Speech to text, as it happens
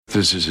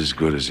This is as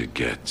good as it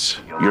gets.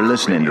 You're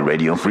listening to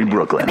Radio Free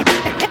Brooklyn.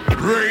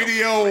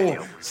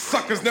 Radio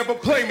suckers never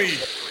play me.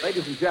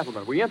 Ladies and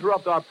gentlemen, we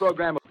interrupt our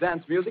program of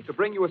dance music to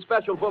bring you a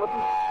special bulletin.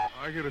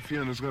 I get a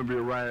feeling there's going to be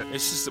a riot.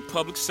 It's just a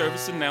public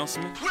service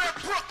announcement. Where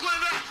Brooklyn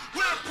at?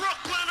 Where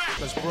Brooklyn at?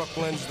 Because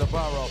Brooklyn's the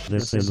borough.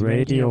 This is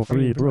Radio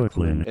Free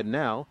Brooklyn. And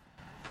now,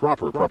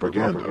 Proper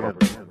propaganda.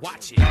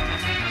 Watch it.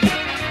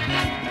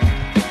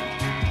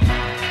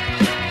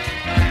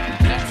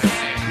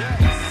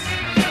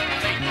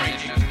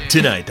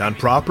 Tonight on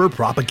Proper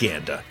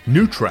Propaganda,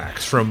 new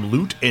tracks from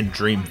Loot and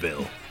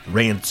Dreamville,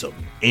 Ransom,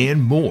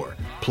 and more,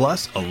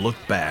 plus a look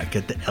back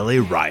at the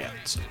LA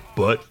riots.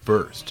 But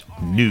first,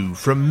 new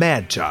from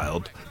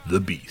Madchild, The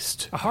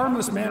Beast. A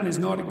harmless man is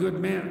not a good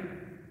man.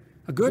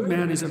 A good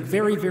man is a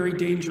very, very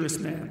dangerous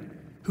man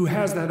who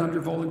has that under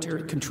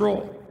voluntary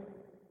control.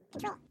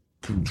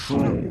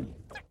 Control.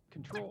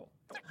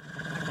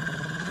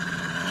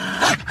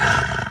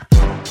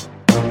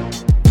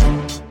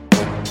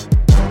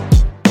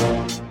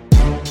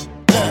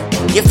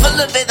 You're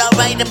full of it,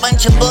 alright, a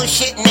bunch of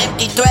bullshit and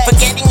empty threats.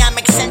 Forgetting I'm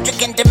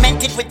eccentric and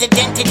demented with a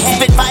dented head.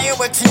 Spit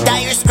fireworks and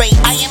dire straits,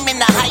 I am in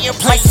a higher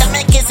place. My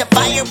stomach is a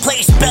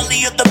fireplace,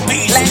 belly of the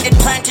beast. Landed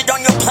planted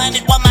on your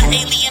planet while my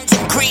aliens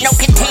increase. No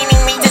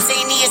containing me, the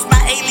zaniest, my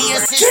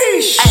alias is.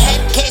 Sheesh. A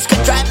head case could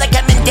drive like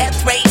I'm in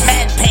death race.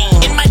 Mad pain,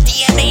 in my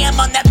DNA I'm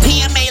on that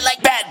PMA like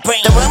bad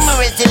brain. The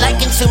rumor is they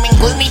like consuming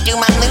gloomy doom,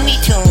 I'm Looney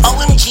Tunes.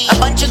 OMG, a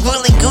bunch of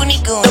grueling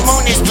goony goons. The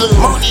moon is blue,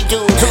 moody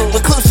dude.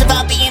 Reclusive,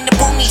 I'll be in the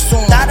boomie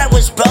soon. Thought I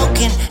was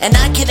broken and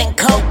I couldn't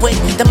cope with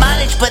the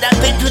mileage, but I've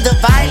been through the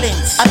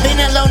violence. I've been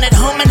alone at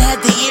home and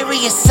had the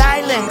eeriest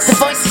silence. The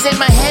voices in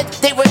my head,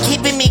 they were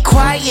keeping me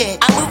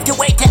quiet. I moved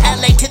away to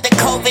LA to the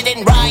COVID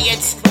and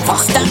riots.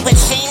 Stuck with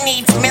Shane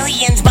needs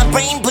millions, my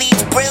brain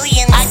bleeds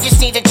brilliance. I just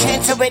need a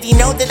chance, already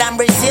know that I'm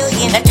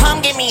resilient. And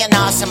Tom gave me an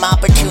awesome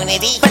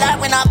opportunity, but I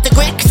went off the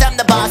grid cause I'm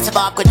the boss of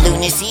awkward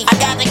lunacy. I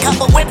got a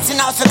couple whips and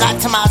also got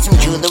some awesome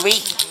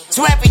jewelry.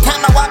 So every time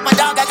I walk my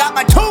dog, I got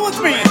my tool with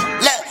me.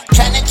 Look,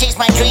 trying to chase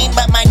my dream,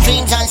 but my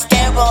dream's on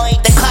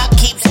steroids. The clock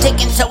keeps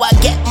ticking, so I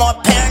get more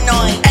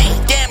paranoid. Hey,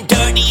 damn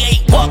dirty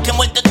eight, walking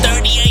with the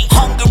 38.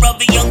 Hunger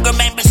of a younger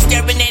man, but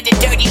staring at a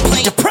dirty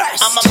plate. Depressed,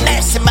 I'm a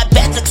mess, and my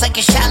bed looks like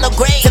a shallow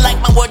grave. Feel like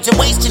my words are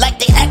wasted,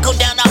 like they echo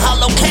down a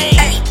hollow cave.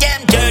 Hey,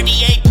 damn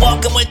dirty eight,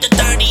 walking with the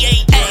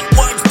 38. Hey,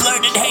 words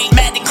blurted hate,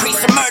 mad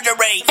increase the murder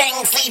rate.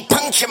 Fangs leave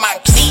puncture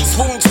marks, these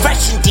wounds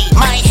fresh and deep.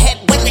 My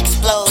head will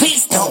explode,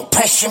 please don't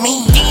pressure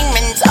me.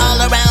 Demons all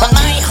around, but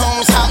my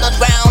home's hollowed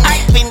ground.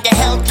 I've been to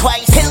hell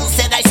twice, pills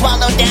that I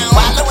swallow down.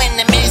 Wallow in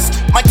the mist,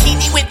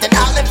 martini with an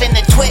olive and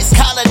a twist.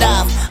 Call it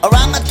off, or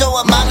I'ma throw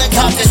a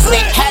Molotov to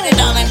slick. Had it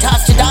all and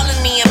tossed it all in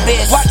the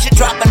abyss. Watch it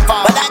drop and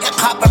fall, but I got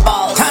copper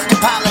balls. Time to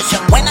polish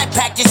them. When I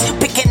practice, you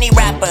pick any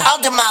rapper,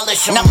 I'll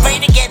demolish them. Not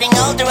afraid of getting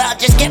older, I'll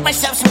just get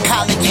myself some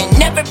collagen.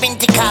 Never been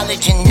to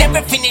college and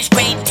never finished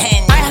grade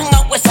 10. I hung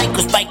out with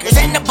psycho spikers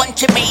and a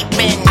bunch of made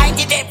men. I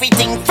did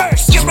everything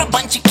first, you're a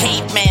bunch of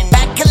cavemen.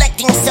 Back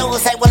collecting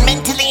souls, I will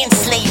mentally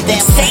enslave them.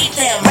 Save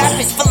them, rap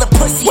is full of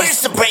pussies.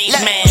 Where's the brave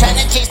man? Trying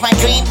to chase my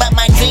dream, but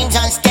my dream's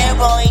on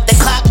steroids. The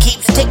clock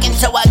keeps ticking,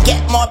 so I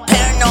get more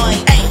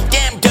paranoid. Hey,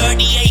 damn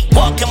dirty eight,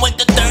 walking with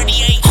the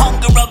 38.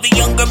 Hunger of a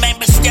younger man,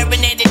 but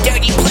staring at a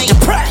dirty plate.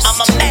 Depressed, I'm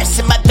a mess,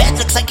 and my bed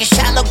looks like a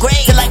shallow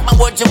grave. Feel like my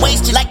words are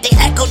wasted, like they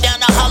echo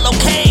down a hollow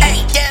cave.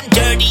 Hey, damn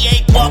dirty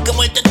eight, walking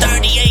with the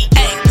 38.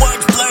 Hey,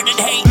 words blurted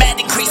hate, mad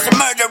increase the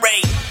murder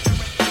rate.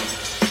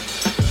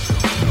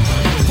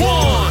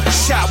 One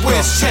shot,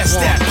 where's chest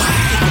at?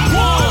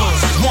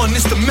 One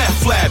is the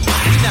meth lab.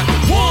 We not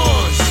the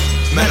ones.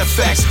 Matter of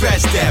fact,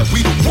 scratch that.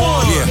 We the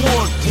ones.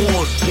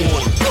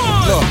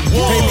 look,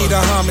 pay me the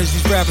homage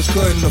these rappers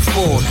couldn't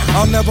afford.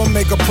 I'll never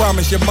make a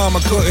promise your mama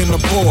couldn't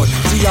afford.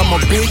 See, I'm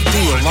a big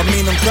deal, I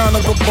mean I'm kind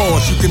of a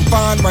boss. You can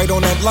find right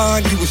on that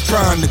line you was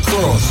trying to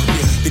cross.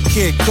 The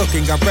kid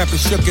cooking, got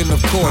rappers shookin', of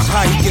course.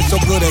 How he get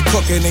so good at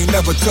cooking, they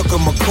never took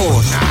him a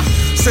course.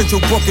 Central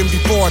booking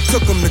before I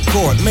took him to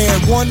court. Man,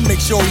 one, make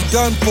sure he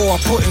done for I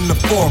put in the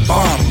four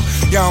bomb.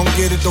 Y'all don't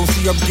get it, don't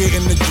see I'm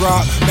getting the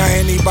drop. Now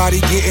anybody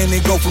getting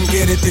it, go from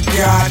get it to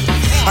God.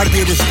 I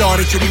get it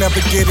started, you never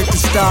get it to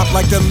stop.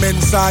 Like them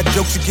inside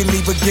jokes, you can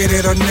either get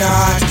it or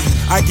not.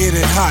 I get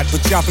it hot,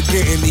 but y'all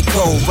forgetting me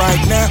cold. Right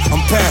now,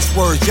 I'm past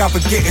words, y'all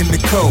forgetting the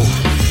code.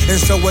 And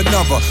so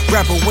another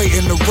rapper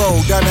waiting the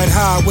road down that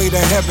highway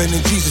to heaven,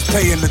 and Jesus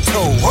paying the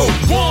toll. Oh.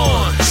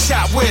 One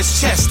shot, where's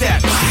chest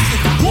at?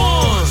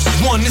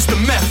 One is the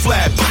meth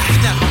lab.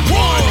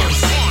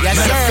 Yes,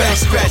 matter of fact,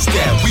 scratch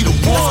that. We the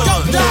one.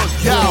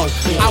 Yo,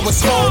 I was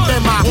home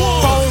and my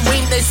phone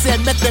ring. They said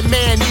met Method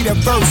Man need a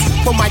verse.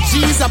 For my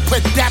G's, I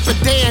put Dapper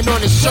Dan on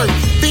the shirt.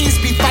 Fiends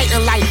be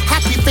fighting like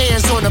hockey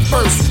fans on the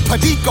first.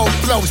 Padico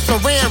flow,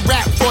 Saran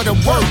rap for the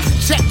work.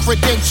 Check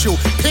credential,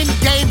 pin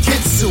game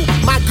Kitsu.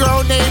 My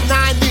girl named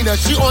Nina,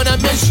 she on a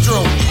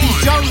minstrel.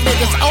 These young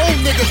niggas, old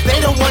niggas,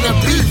 they don't wanna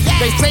beat.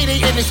 They say they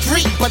in the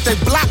street, but they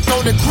blocked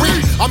on the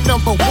green. I'm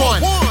number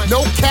one,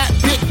 no cap,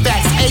 big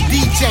facts. Hey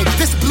DJ,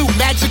 this blue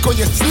magic on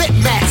your slip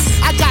max.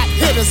 I got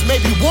hitters,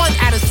 maybe one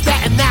out of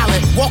Staten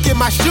Island. Walk in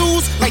my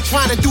shoes like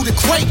trying to do the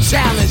crate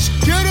challenge.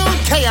 Get on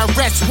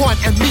KRS-One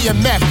and me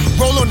and Meth.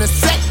 Roll on the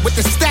set with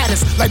the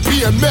status like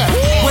BMF.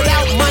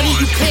 Without money,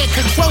 you can't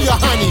control your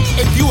honey.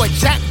 If you a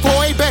jack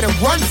boy, better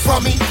run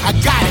from me. I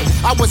got it.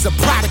 I was a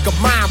product of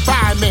my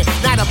environment,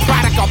 not a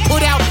product I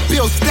put out.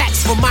 Build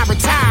stacks for my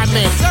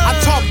retirement. I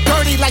talk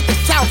dirty like the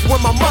South where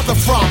my mother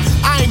from.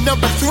 I ain't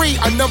number 3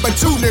 or number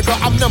 2, nigga.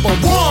 I'm number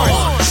 1.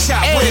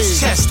 Shot where his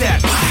chest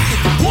at.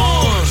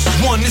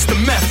 One is the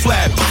meth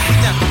lab.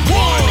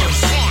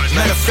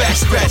 Matter of fact,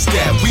 scratch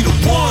that. We the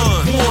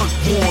one.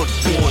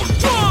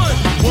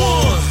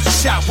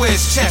 Shot where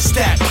his chest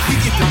at. We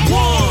get the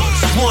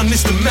one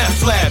is the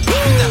meth lab.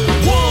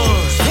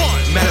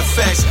 Matter of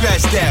fact,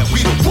 scratch that.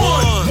 We the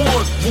one.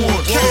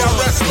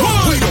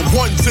 KRS-One. We the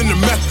ones in the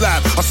meth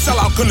lab. A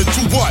sellout gonna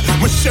do what?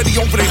 Machete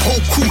over their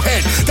whole crew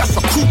head. That's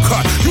a crew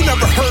cut. You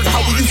never heard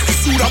how we used to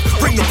suit up,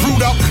 bring the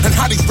brood up, and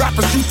how these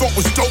rappers you thought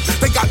was dope,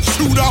 they got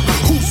chewed up.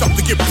 Who's up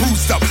to get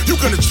bruised up? You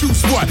gonna choose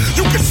what?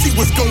 You can see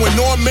what's going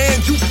on, man.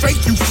 You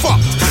fake, you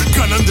fucked.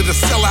 Gun under the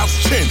sellout's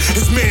chin.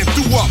 His man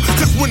threw up.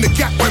 Cause when the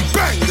gap went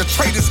bang, the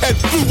traitor's head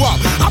flew up.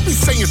 I be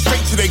saying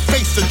straight to their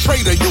face, the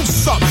traitor, you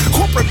suck.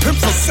 Corporate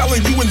pimps are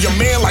selling you and your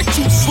man like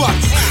 2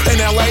 sluts.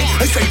 In LA,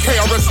 they say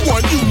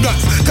KRS-One, you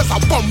nuts. Cause I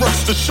bum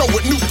rush the show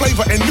with new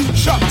flavor and new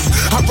chucks.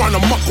 I run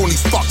amok on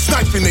these fucks,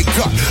 knifing their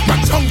gut. My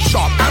tongue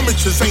sharp,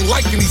 amateurs ain't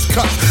liking these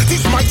cuts.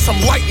 These mics,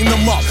 I'm lighting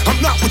them up. I'm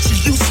not what you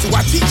used to.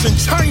 I teach in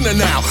China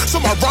now,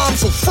 so my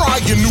rhymes will fry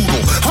your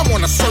noodle. I'm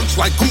on a search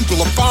like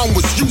Google if I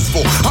was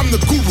useful. I'm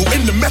the guru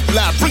in the meth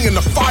lab, bringing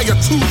the fire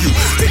to you.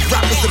 These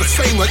rappers are the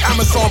same like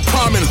Amazon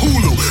Prime and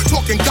Hulu.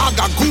 Talking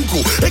Gaga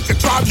Google, it could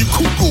drive you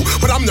cuckoo.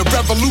 But I'm the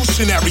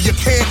revolutionary, you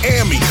can't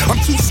air me. I'm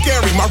too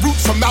scary, my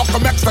roots are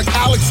Malcolm X like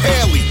Alex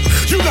Haley.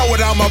 You know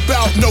what I'm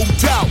about, no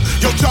doubt.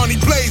 Yo, Johnny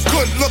Blaze,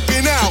 good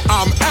looking out,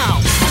 I'm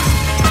out.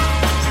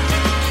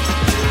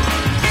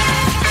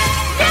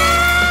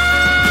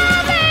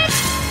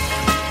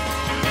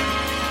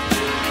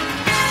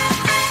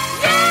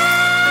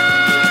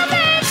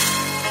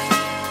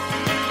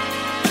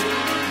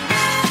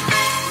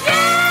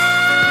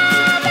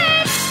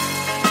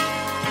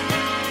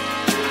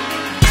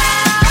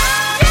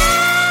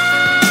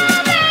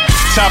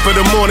 Top of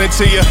the morning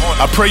to you.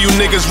 I pray you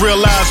niggas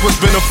realize what's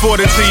been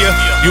afforded to you.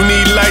 You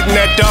need light in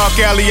that dark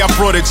alley, I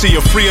brought it to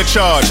you free of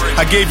charge.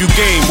 I gave you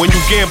game when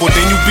you gambled,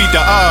 then you beat the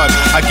odds.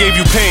 I gave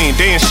you pain,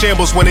 they in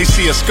shambles when they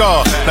see a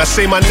scar. Now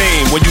say my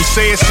name, when you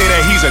say it, say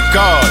that he's a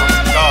god.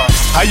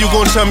 How you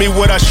gonna tell me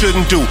what I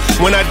shouldn't do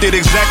when I did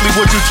exactly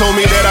what you told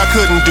me that I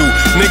couldn't do?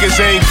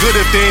 Niggas ain't good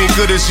if they ain't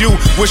good as you.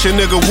 Wish a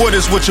nigga would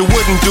is what you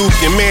wouldn't do.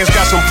 Your man's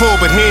got some pull,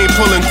 but he ain't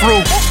pulling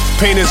through.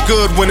 Pain is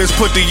good when it's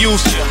put to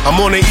use.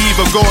 I'm on the eve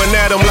of going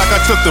at him like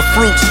I took the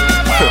fruits.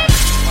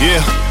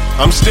 Yeah,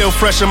 I'm still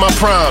fresh in my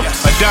prime.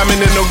 A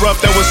diamond in the rough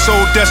that was so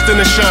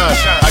destined to shine.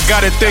 I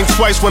gotta think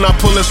twice when I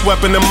pull this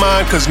weapon of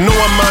mine, cause no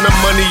amount of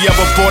money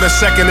ever bought a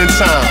second in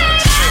time.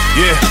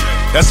 Yeah,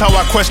 that's how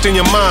I question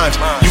your mind.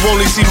 You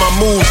only see my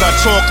moves, I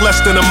talk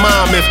less than a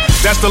mime. If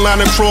that's the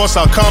line across,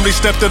 I'll calmly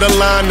step to the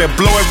line and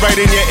blow it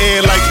right in your ear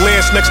like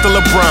Lance next to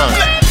LeBron.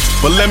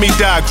 But let me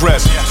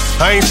digress.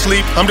 I ain't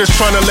sleep, I'm just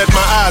trying to let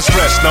my eyes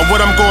rest. Now what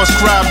I'm gonna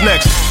scribe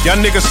next? Y'all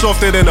niggas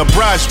softer than a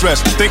bride's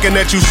dress, thinking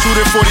that you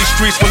suited for these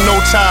streets with no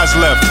ties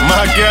left.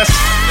 My guess?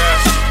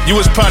 You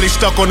was probably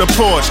stuck on the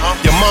porch.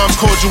 Your mom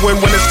called you in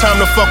when it's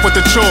time to fuck with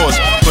the chores.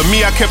 But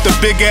me, I kept a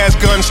big ass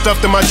gun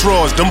stuffed in my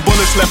drawers. Them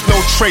bullets left no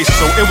trace,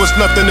 so it was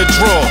nothing to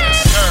draw.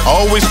 I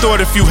always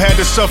thought if you had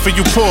to suffer,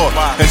 you poor.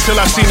 Until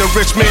I seen a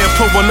rich man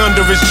put one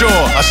under his jaw.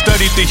 I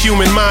studied the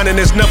human mind and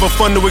it's never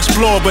fun to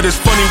explore. But it's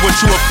funny what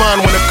you will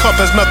find when a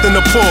cup has nothing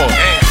to pour.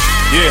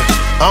 Yeah,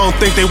 I don't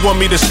think they want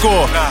me to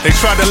score. They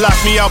tried to lock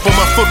me out but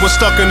my foot was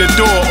stuck in the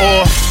door.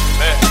 Or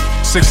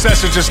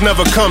success will just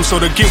never come, so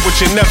to get what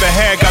you never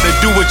had, gotta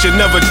do what you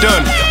never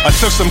done. I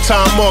took some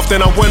time off,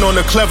 then I went on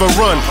a clever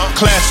run.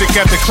 Classic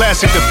after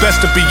classic, the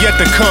best to be yet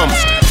to come.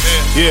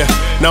 Yeah,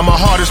 now my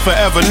heart is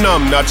forever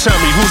numb. Now tell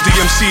me, who's the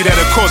MC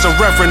that'll cause a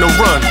reverend to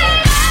run?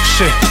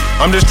 Shit,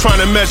 I'm just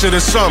trying to measure the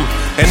sum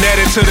and add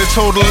it to the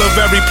total of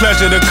every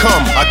pleasure to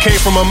come. I came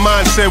from a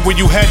mindset where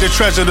you had to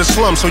treasure the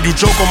slum, so you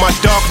joke on my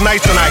dark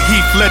nights and I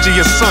Heath Ledger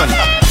your son.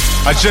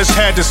 I just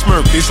had to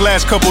smirk. These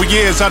last couple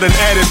years I done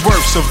added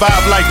work.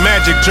 Survived like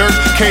magic, jerk.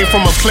 Came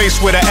from a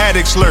place where the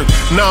addicts lurk.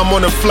 Now I'm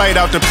on a flight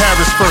out to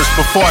Paris first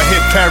before I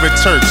hit Parrot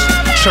Church.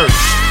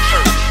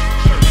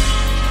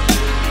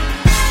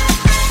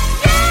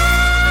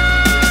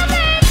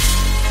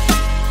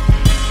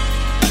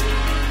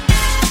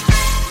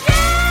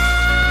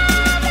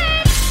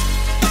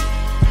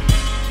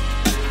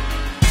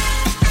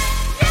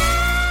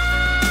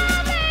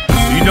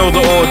 know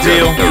the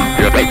ordeal.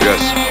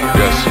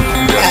 Yes.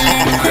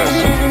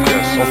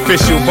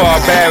 Official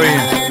barbarian.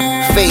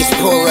 Face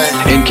puller.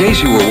 In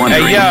case you were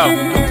wondering. Hey,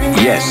 yo.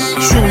 Yes.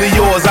 Truly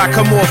yours, I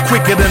come off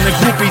quicker than the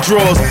groupie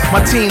draws.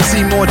 My team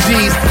see more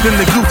G's than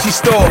the Gucci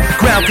store.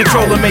 Ground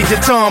controller, Major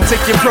Tom,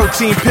 take your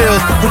protein pills,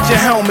 put your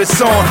helmets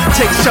on.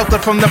 Take shelter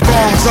from the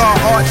bombs, our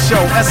art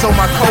show. SO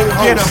my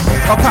co-host.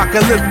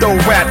 Apocalypto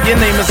rap, your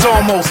name is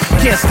almost.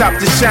 Can't stop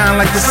to shine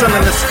like the sun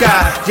in the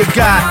sky. Your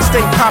God,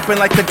 stay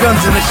popping like the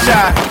guns in the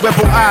shy.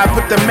 Rebel eye,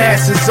 put the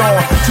masses on.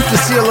 To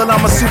conceal it,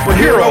 I'm a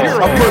superhero.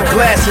 I put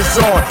glasses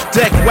on.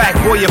 Deck whack,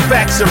 boy, your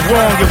facts are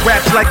wrong. Your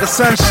rap's like a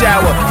sun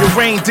shower. Your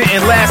rain didn't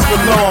last for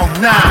long,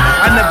 nah.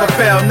 I never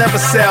fail, never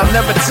sell,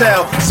 never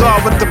tell. Czar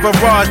with the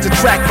barrage, the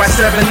track by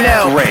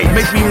 7L.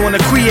 Make me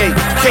wanna create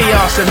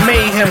chaos and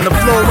mayhem. The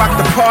flow rock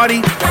the party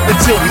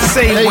until we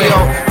say hey, when.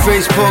 Yo,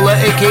 face puller,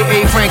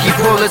 aka Frankie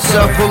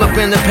Pulitzer. Pull up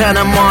in the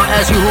Panama,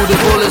 ask you who the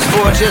bullets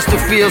for. Just the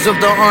feels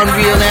of the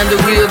unreal and the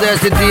real,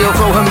 that's the deal.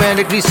 So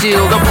hermetically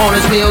sealed,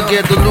 opponents kneel,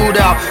 get the loot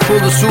out, pull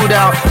the suit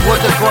out.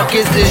 What the fuck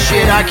is this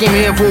shit? I came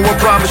here for a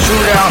proper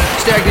shootout.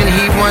 Stagnant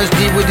heat runs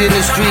deep within the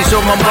streets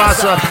of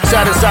Mombasa.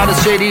 Side to side of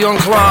shady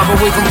enclave,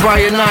 away from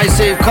prior nights,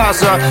 save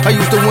casa. I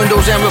use the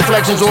windows and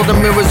reflections or the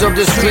mirrors of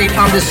the street.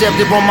 I'm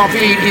deceptive on my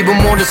feet,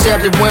 even more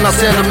deceptive when I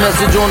send a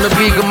message on the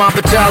beat of my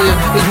battalion.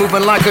 Is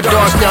moving like a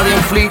dark stallion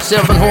fleet,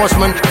 7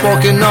 horsemen,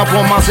 walking up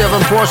on my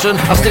 7th portion.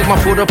 I stick my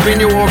foot up in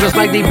your organs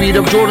like they beat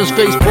up Jordan's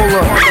face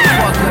puller.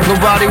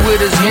 Nobody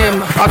with his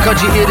him. I cut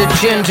your ear to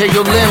chin, tear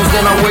your limbs,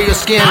 then I wear your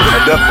skin.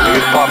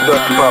 Definitely, it's popped up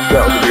and popped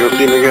out. You'll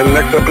see me again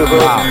next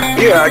episode?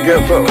 Yeah, I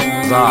guess so.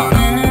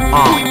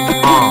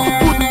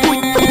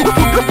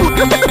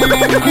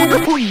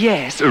 Oh,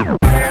 yes.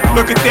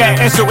 Look at that,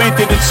 and so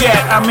enter the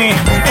chat. I mean,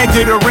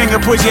 enter the ring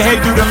and push your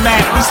head through the mat.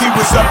 We see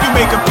what's up, you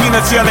making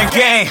peanuts yelling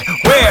gang.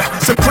 Where?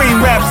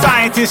 Supreme rap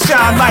scientists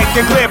shine like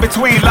the glare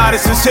between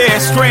Lotus's hair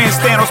strands.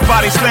 Thanos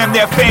body slam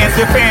their fans.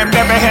 Their fam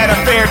never had a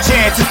fair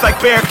chance. It's like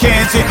bear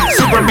cans in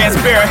Superman's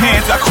bare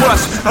hands. I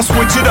crush, I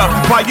switch it up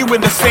while you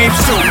in the same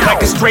suit.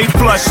 Like a straight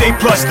flush, A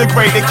plus the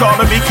grade. They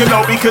calling me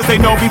Kenobi cause they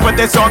know me, but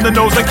that's on the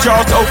nose like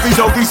Charles Oakley's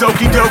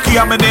okie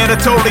dokie. I'm an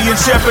Anatolian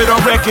shepherd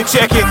on record,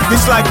 check it.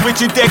 It's like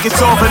Richard Deck,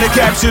 it's all for the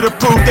capture to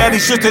prove that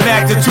he's just an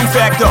actor.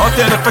 2-factor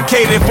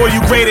authenticated for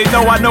you graded.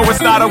 No, I know it's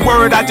not a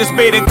word, I just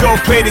made it gold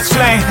plated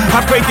slang.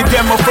 I break the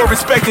demo for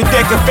respected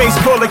deck of face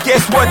puller.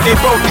 Guess what? They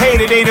both hate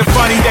it. Ain't it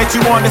funny that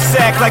you on the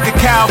sack like a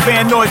Kyle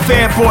Van Noy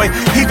fanboy?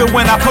 Even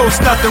when I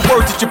post nothing,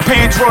 word to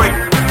Japan droid.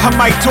 I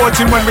might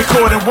torch him when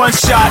recording one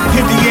shot.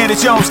 Indiana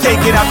Jones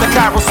taking out the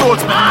Cairo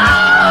swordsman.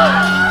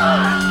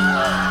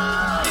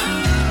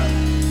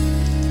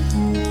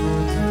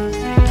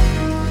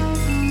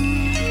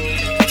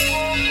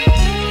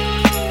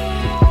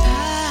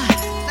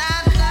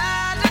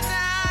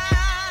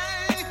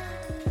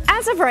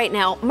 As of right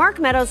now, Mark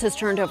Meadows has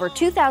turned over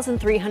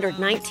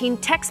 2,319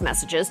 text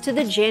messages to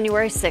the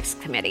January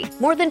 6th committee.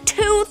 More than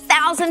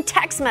 2,000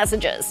 text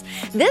messages.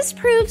 This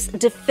proves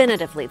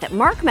definitively that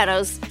Mark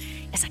Meadows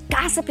is a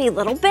gossipy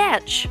little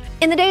bitch.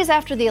 In the days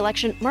after the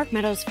election, Mark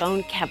Meadows'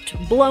 phone kept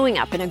blowing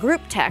up in a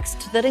group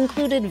text that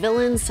included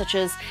villains such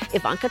as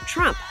Ivanka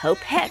Trump, Hope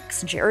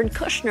Hicks, Jared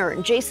Kushner,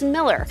 and Jason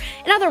Miller.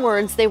 In other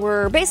words, they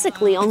were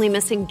basically only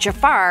missing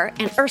Jafar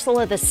and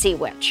Ursula the Sea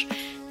Witch.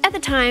 At the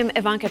time,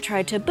 Ivanka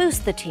tried to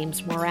boost the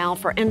team's morale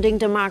for ending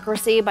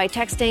democracy by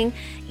texting,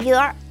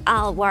 "You're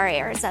all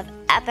warriors of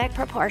epic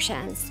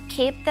proportions.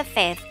 Keep the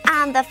faith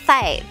on the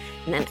fight."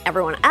 And then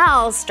everyone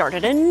else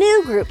started a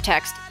new group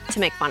text to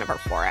make fun of her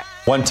for it.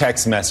 One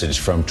text message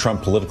from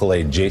Trump political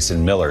aide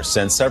Jason Miller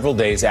sent several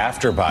days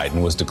after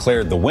Biden was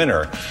declared the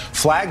winner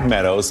flagged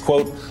Meadows,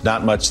 quote,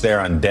 "Not much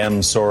there on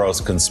Dem-Soros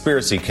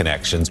conspiracy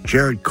connections."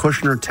 Jared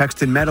Kushner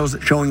texted Meadows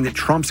showing that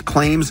Trump's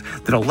claims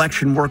that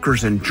election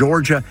workers in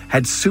Georgia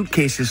had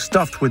suitcases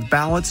stuffed with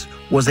ballots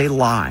was a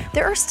lie.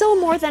 There are still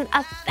more than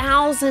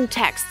 1,000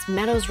 texts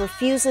Meadows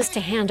refuses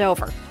to hand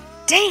over.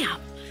 Damn!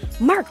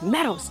 Mark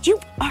Meadows, you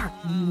are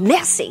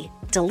messy.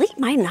 Delete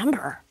my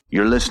number.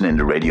 You're listening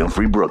to Radio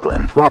Free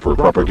Brooklyn. Proper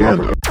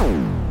propaganda.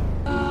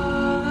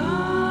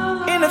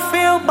 In the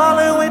field,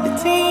 ballin' with the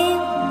team.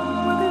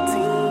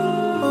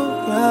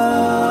 Oh,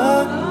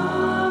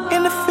 yeah.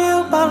 In the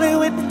field, ballin'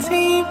 with the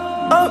team.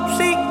 Up,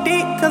 seat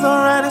deep, cause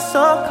I'm riding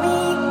so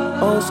clean.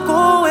 Old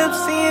school whip,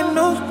 seeing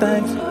new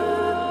things.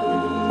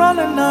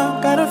 Rolling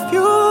up, got a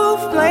few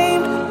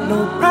flamed.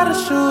 No Prada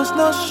shoes,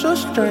 no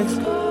shoestrings.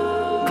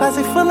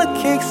 Closet full of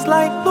kicks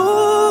like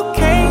Luke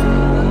Kane.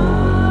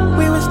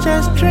 We was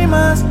just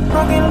dreamers,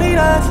 broken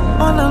leaders.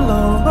 On the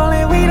low,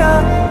 rolling weed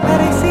up. Now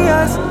they see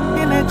us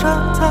in that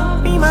drop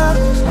top beamer.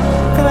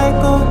 Feel like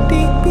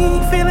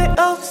ODB, feeling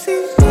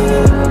OCD.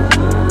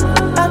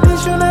 At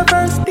this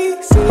university,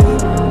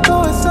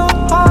 going so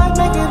hard,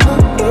 make it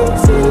look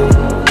easy.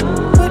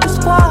 With the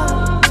squad,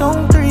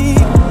 don't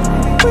breathe.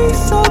 We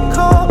so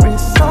cold,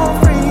 wrist so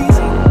freeze.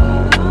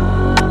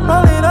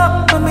 Roll it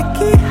up from the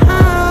key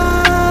high.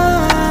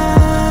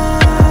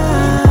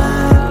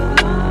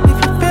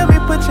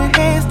 Put your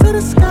hands to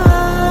the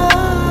sky.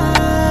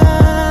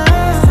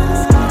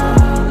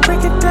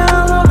 Break it down.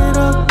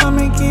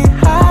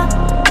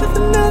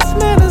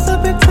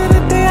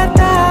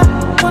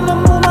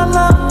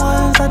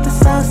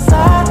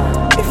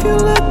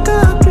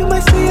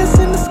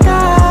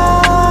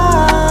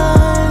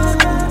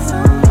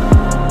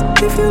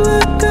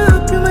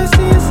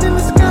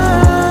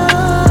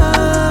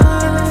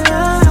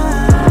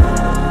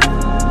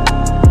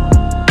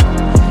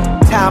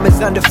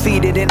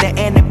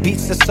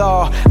 against us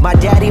all. My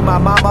daddy, my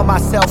mama,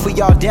 myself, we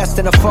all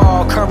destined to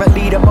fall.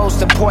 Currently the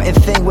most important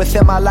thing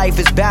within my life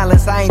is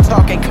balance. I ain't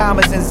talking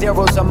commas and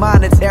zeros or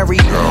monetary.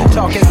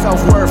 Talking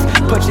self-worth,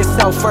 put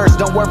yourself first,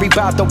 don't worry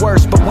about the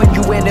worst. But when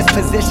you in this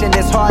position,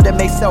 it's hard to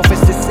make selfish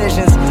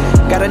decisions.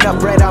 Got enough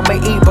bread I'ma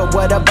eat, but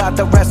what about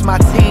the rest of my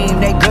team?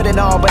 They good and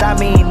all, but I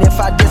mean, if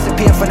I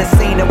disappear from the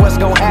scene, then what's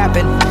gonna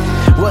happen?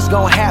 What's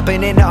gonna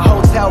happen in the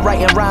hotel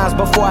writing rhymes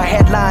before I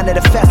headline at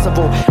a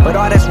festival? But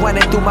all that's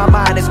running through my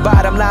mind is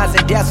bottom lines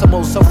and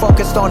decimals. So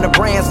focused on the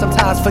brand,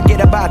 sometimes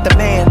forget about the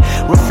man.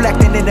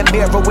 Reflecting in the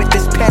mirror with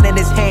this pen in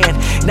his hand.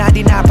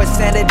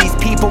 99% of these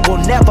people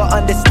will never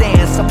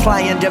understand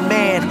supply and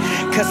demand.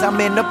 Cause I'm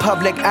in the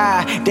public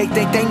eye, they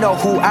think they know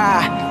who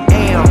I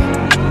am.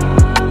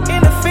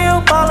 In the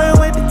field, ballin'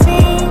 with the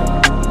team.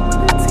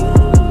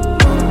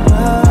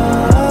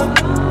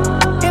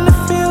 In the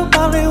field,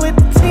 ballin' with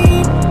the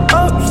team.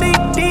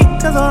 OCD,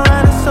 cause I'm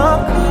riding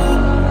so clean.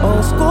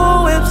 Old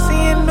school whip,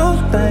 seeing new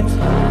things.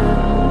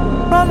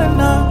 Rolling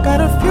up,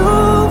 got a few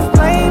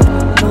flames.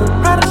 No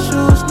Prada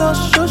shoes, no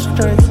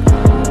shoestrings.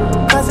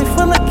 Closet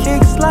full of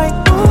kicks like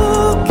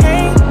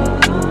okay.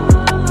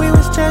 We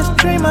was just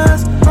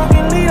dreamers,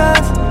 broken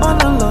leaders. On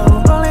the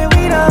low, rolling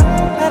weed up.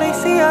 Now they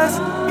see us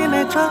in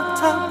that drop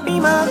top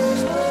beamer.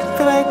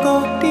 Feel like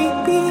go deep,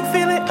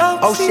 feel it up.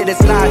 Oh shit,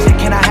 it's logic.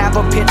 Can I have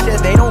a picture?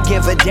 They don't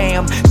give a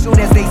damn. Soon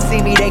as they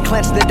see me, they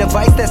clench the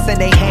device that's in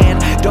their hand.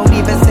 Don't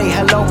even say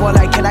hello or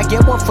like, can I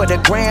get one for the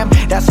gram?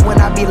 That's when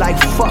I be like,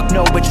 fuck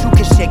no, but you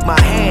can shake my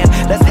hand.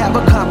 Let's have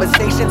a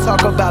conversation,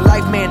 talk about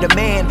life man to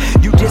man.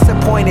 You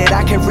disappointed,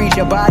 I can read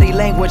your body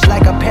language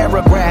like a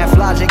paragraph.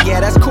 Logic, yeah,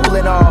 that's cool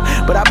and all,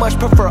 but I much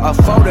prefer a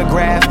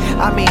photograph.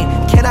 I mean,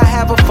 can I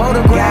have a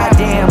photograph?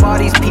 Goddamn, all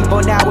these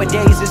people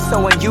nowadays is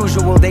so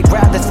unusual. They'd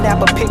rather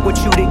snap a pic with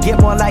you to get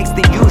more likes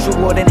than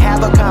usual than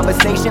have a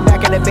conversation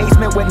back in the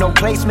basement with no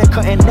placement.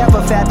 Couldn't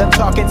never fathom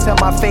talking to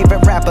my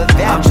favorite rapper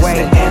that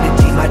way. I'm just an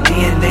entity, my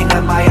DNA,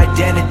 not my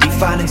identity.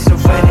 Finding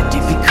serenity,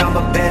 become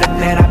a better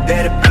man, I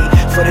better be.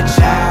 For the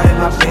child and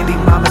my baby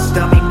mama's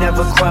stomach,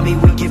 never crummy,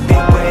 we get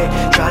big bread.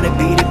 Trying to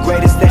be the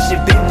greatest, that shit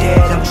been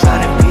dead. I'm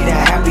trying to be the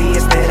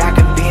happiest that I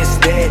can be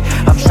instead.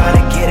 I'm trying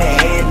to get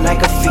ahead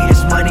like a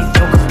fetus. Money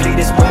don't complete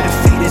us, where the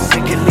fetus,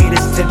 it can lead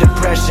us to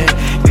depression.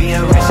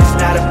 Being rich is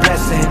not a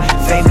blessing,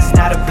 famous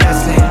not a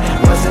blessing.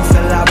 Wasn't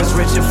till I was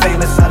rich and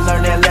famous I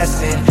learned that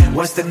lesson.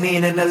 What's the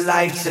meaning of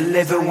life? To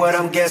live it, what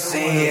I'm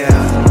guessing, yeah.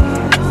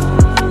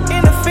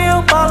 In the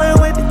field,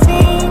 ballin' with the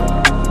team.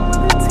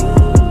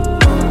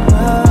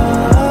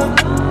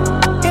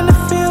 In the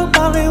field,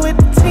 ballin' with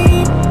the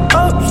team.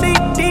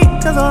 OCD,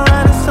 cause I'm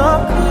riding so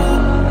clean.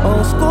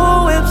 Old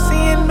school whip,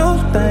 seeing new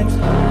things.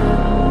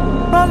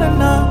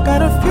 Rolling up,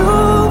 got a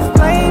few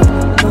flames.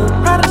 No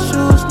Prada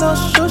shoes, no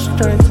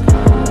shoestrings.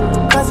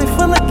 Closet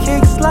full of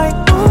kicks like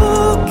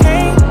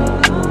okay.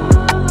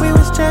 We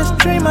was just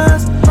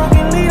dreamers,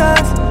 broken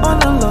leaders. On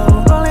the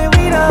low, rolling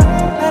weed up.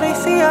 Now they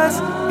see us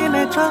in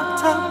that drop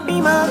top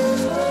beamer.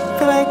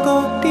 Feel like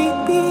go deep,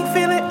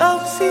 feel it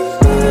OCD.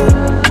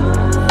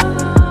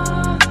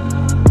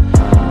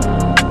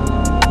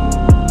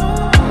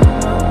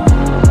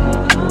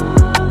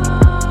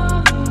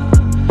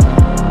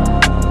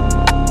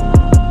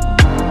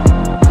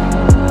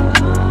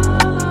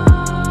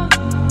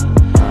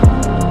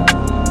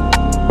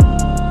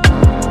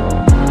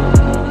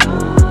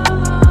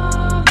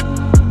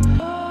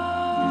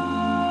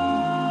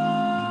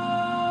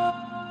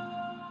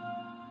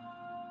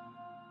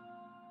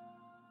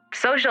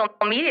 Social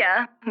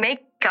media may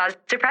cause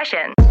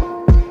depression.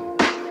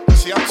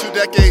 See, I'm 2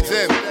 decades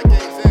in.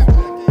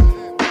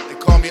 They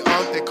call me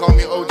Unc, they call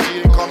me OG,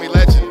 they call me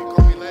Legend.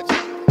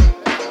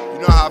 You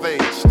know how I've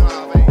aged.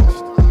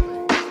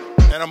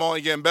 And I'm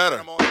only getting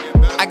better.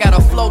 I got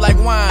a flow like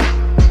wine.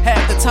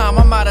 Half the time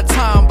I'm out of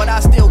time, but I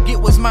still get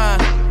what's mine.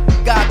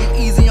 God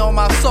be easy on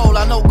my soul,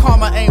 I know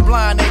karma ain't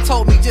blind. They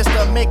told me just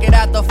to make it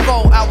at the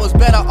foe, I was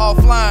better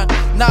offline.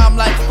 Now I'm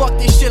like, fuck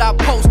this shit I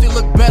posted,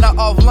 look better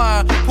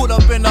offline. Put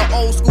up in the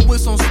old school with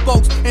some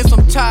spokes and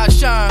some tie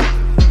shine.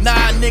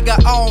 Nah, nigga,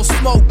 I don't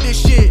smoke this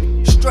shit.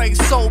 Straight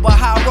sober,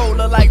 high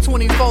roller like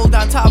 24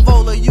 down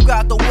Tavola. You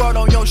got the world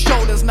on your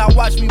shoulders, now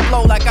watch me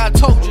blow like I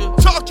told you.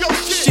 Talk your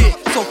shit.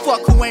 So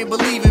fuck who ain't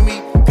believing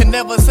me. Can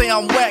never say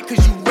I'm whack,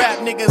 cause you rap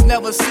niggas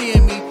never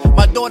seeing me.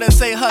 My daughter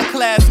say her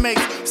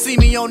classmates see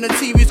me on the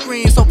TV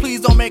screen, so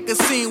please don't make a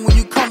scene when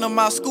you come to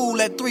my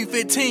school at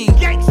 3:15.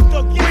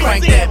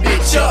 Crank that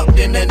bitch up,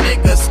 then the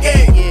nigga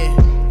skate, yeah.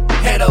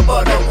 Head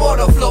above the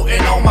water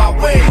floating on my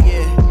way,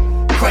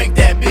 yeah. Crank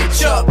that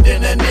bitch up,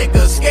 then the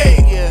nigga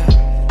skate,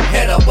 yeah.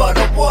 Head above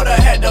the water,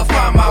 had to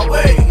find my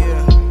way,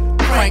 yeah.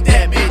 Crank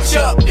that bitch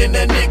up, then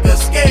the nigga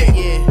skate,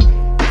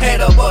 yeah.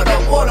 Head above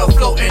the water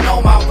floating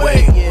on my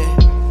way,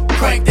 yeah.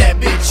 Crank that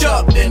bitch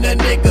up, then the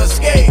nigga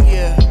skate,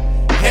 yeah.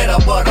 Head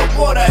above the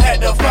water, had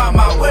to find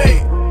my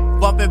way.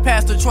 Bumping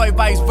past Detroit,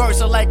 vice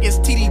versa, like it's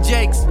TD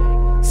Jakes.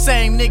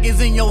 Same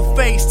niggas in your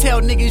face,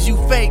 tell niggas you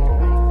fake.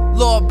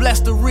 Lord bless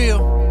the real,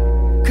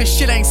 cause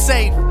shit ain't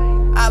safe.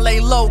 I lay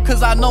low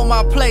cause I know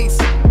my place,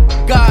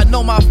 God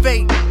know my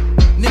fate.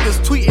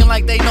 Niggas tweeting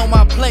like they know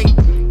my plate.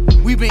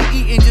 We been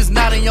eating, just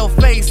not in your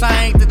face.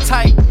 I ain't the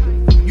type.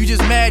 You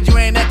just mad you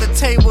ain't at the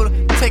table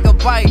to take a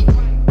bite.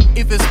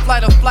 If it's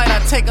flight or flight, I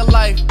take a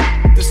life.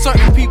 The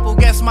certain people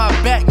guess my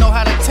back know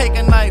how to take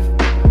a knife.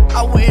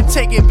 I wouldn't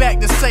take it back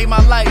to save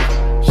my life.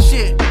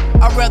 Shit,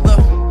 I'd rather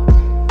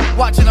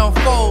watch it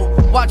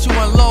unfold, watch you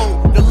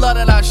unload. The love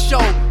that I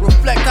show,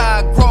 reflect how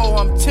I grow.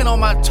 I'm 10 on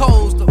my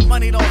toes, the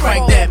money don't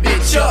crank that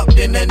bitch up,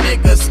 then the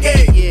nigga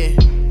skate, yeah.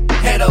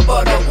 Head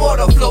above the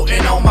water,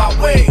 floating on my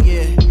way,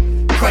 yeah.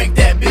 Crank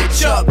that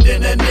bitch up,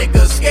 then the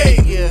nigga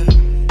skate, yeah.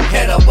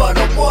 Head above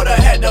the water,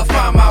 had to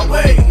find my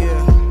way,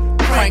 yeah.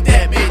 Crank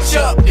that bitch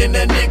up, then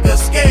the nigga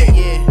skate,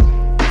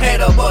 yeah.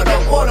 Head above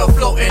the water,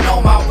 floating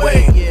on my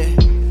way, yeah.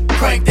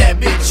 Crank that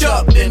bitch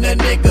up, then the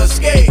nigga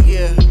skate,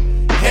 yeah.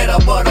 Head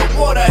above the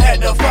water, had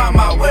to find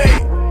my way.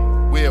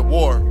 We at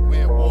war.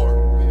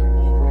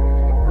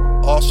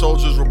 All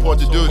soldiers report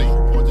to duty.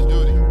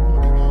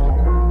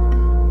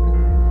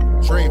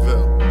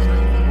 Dreamville.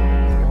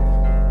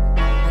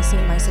 I see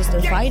my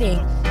sister fighting,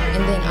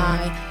 and then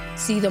I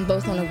see them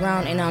both on the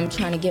ground, and I'm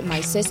trying to get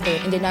my sister,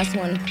 and then that's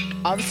when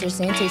Officer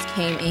Santos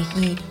came, and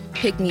he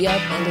picked me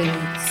up, and then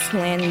he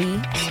slammed me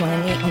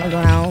on the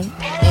ground.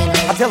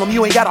 And I tell him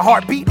you ain't got a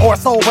heartbeat or a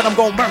soul, but I'm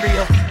gon' murder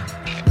you.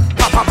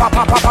 Pop, pop, pop,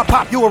 pop, pop, pop,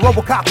 pop, you a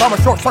Robocop, I'ma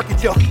short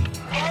circuit you.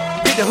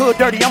 Did the hood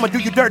dirty, I'ma do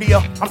you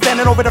dirtier. I'm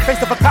standing over the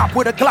face of a cop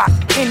with a Glock.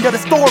 End of the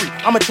story,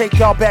 I'ma take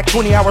y'all back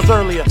 20 hours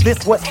earlier.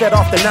 This what set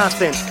off the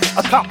nonsense.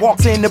 A cop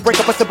walks in to break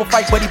up a simple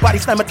fight, but he body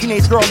slam a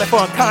teenage girl left her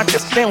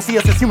unconscious. They don't see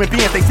us as human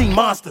beings, they see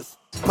monsters.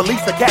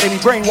 Police Academy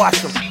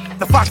brainwashed them.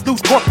 The Fox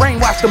News Corp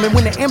brainwashed them. And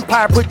when the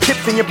Empire put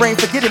chips in your brain,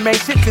 forget it, man.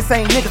 Shit just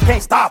saying niggas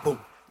can't stop them.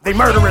 They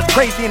murderers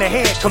crazy in the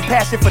head,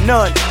 compassion for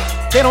none.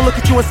 They don't look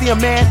at you and see a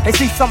man, they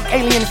see something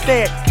alien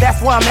instead. That's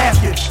why I'm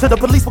asking, to the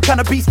police, what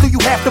kind of beast do you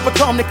have to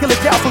become to kill a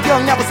child so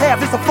young? That was half,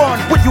 it's a fun.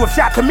 Would you have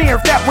shot Tamir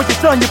if that was your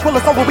son? You pull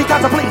us over, we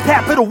contemplating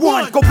capital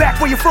one. Go back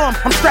where you're from,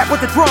 I'm strapped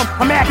with the drum.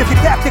 I'm active, you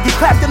capped, get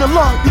clapped in the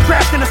lung. You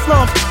trapped in the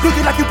slums, do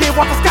you like you did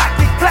Walter Scott?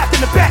 Get clapped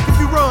in the back if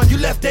you run.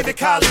 You left David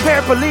Collins.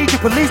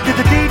 Paraplegic, police did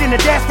the deed in the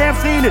dash cam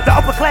seen it. The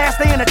upper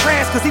class, they in a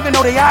trance, cause even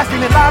though they eyes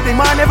dreaming live, they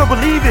mind never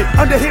believe it.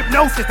 Under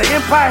hypnosis, the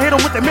Empire hit them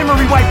with the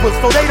memory wipers,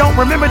 so they don't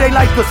remember they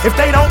like us. If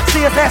they don't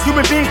see us as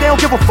human beings, they don't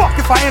give a fuck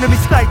if our enemy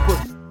snipe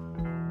us.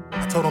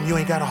 I told them you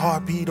ain't got a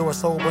heartbeat or a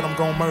soul, but I'm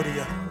gon' murder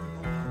you.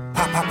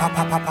 Pop, pop, pop,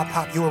 pop, pop, pop,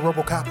 pop, you a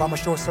Robocop, I'ma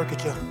short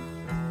circuit you.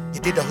 You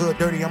did the hood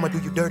dirty, I'ma do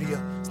you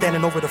dirtier.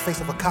 Standing over the face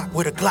of a cop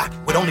with a Glock,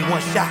 with only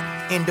one shot.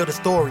 End of the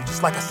story,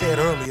 just like I said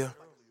earlier.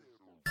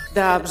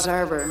 The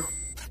Observer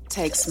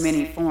takes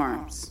many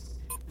forms.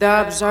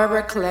 The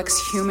Observer collects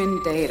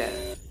human data.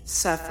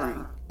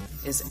 Suffering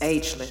is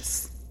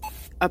ageless.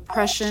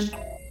 Oppression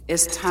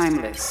is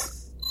timeless.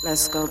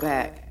 Let's go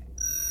back.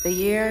 The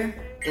year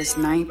is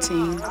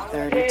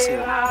 1932.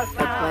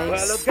 The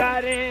place,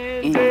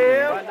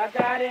 England. I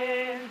got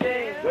in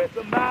jail with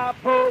my mouth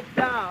poked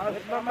out.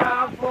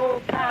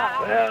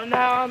 Well,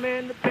 now I'm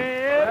in the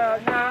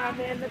pen.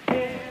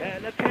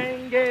 And I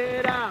can't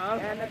get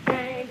out.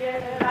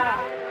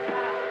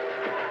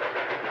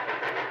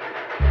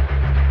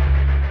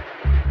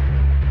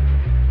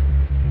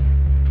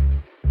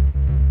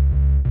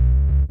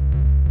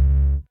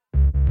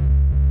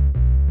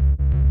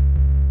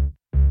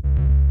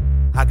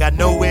 I got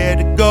nowhere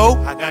to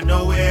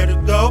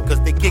go, cause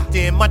they kicked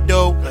in my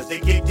dough,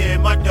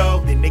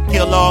 Then they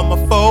kill all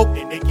my folk,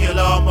 and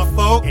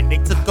they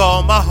took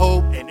all my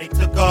hope,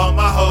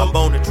 I'm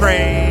on the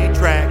train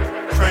track,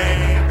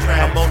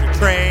 I'm on the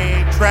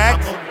train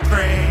track,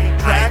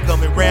 I ain't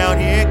coming round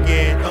here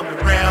again,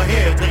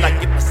 till I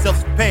get myself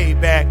some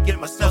payback,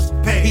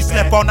 He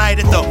slept all night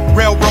at the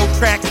railroad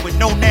tracks with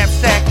no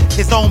knapsack.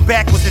 His own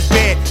back was his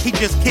bed. He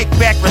just kicked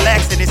back,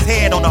 relaxing his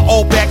head on an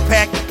old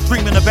backpack,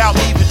 dreaming about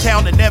leaving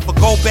town and never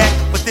go back.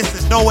 But this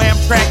is no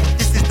Amtrak,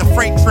 this is the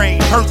freight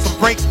train. Heard some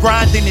brakes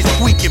grinding and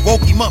squeaking,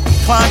 woke him up, he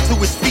climbed to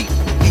his feet.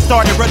 He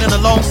started running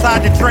alongside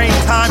the train,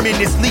 time in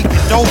his sleep,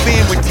 and dove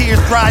in with tears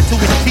dried to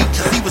his cheek,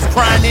 cause he was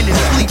crying in his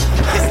sleep.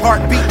 His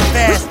heart beating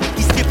fast,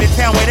 he skipped in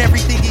town with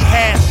everything he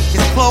has.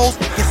 His clothes,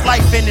 his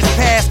life and his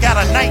past, got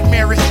a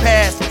nightmarish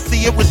past.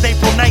 See, it was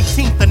April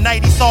 19th, the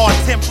night he saw a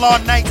Templar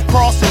Knights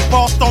cross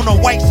embossed on a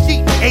white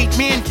sheet. 8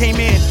 men came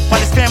in, while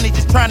his family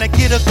just trying to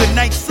get a good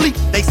night's sleep.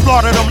 They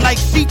slaughtered him like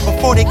sheep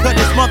before they cut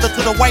his mother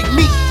to the white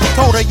meat. He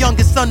told her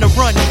youngest son to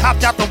run, he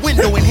hopped out the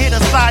window and hit a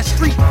side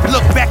street.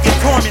 Looked back in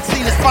torment,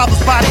 seen his father's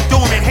body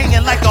dormant,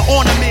 hanging like an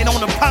ornament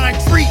on a pine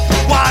tree.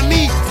 Why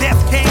me? Death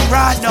came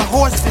riding a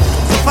horse, and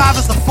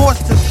survivors are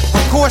forced to,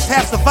 of course,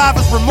 have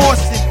survivors'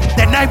 remorse. And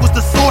that night was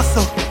the source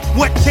of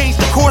what changed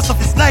the course of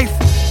his life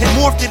and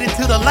morphed it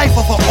into the life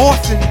of an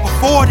orphan.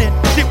 Before then,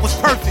 shit was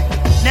perfect.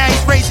 Now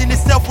he's raising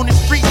himself on the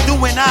streets,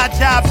 doing odd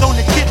jobs on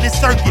the chitless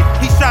circuit.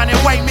 He's shining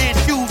white man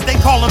shoes, they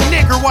call him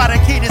nigger while the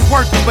kid is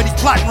working. But he's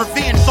plotting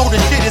revenge, so the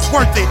shit is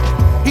worth it.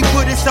 He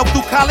put himself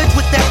through college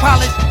with that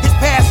polish. His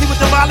past, he was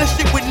the polish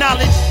it with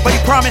knowledge. But he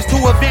promised to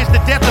avenge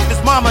the death of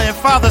his mama and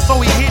father, so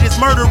he hid his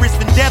murderous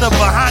vendetta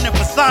behind the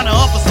persona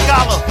of a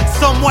scholar.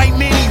 Some white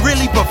men he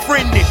really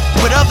befriended,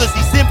 with others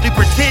he simply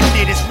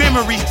pretended. His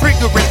memories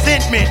trigger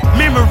resentment,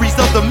 memories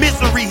of the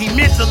misery he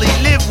mentally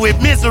lived with.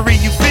 Misery,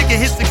 you figure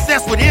his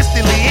success would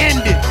instantly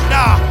end it.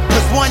 Nah,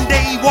 cause one day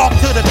he walked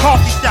to the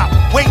coffee shop,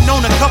 waiting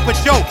on a cup of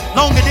joe,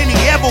 longer than he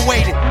ever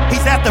waited.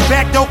 He's at the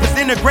back door cause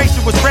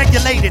integration was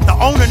regulated. The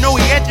owner know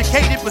he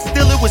educated, but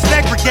still it was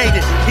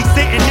segregated. He's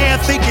sitting there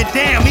thinking,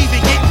 damn,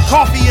 even getting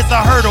coffee is a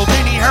hurdle.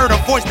 Then he heard a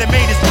voice that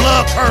made his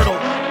blood curdle.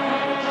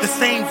 The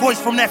same voice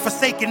from that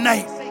forsaken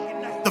night.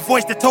 The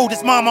voice that told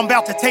his mom, I'm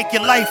about to take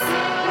your life.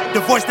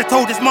 The voice that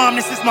told his mom,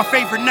 this is my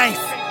favorite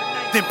knife.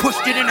 Then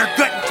pushed it in her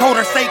gut and told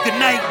her, say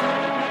goodnight.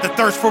 The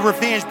thirst for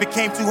revenge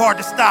became too hard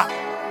to stop.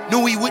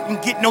 Knew he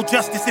wouldn't get no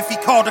justice if he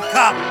called a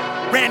cop.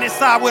 Ran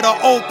inside with an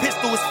old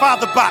pistol his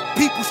father bought.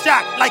 People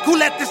shocked, like who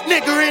let this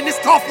nigga in this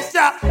coffee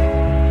shop?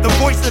 The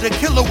voice of the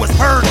killer was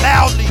heard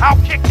loudly. I'll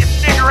kick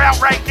this nigga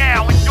out right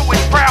now and do it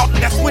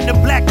proudly. That's when the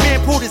black man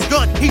pulled his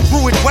gun, he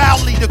drew it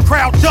wildly. The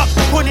crowd ducked,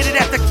 pointed it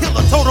at the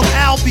killer, told him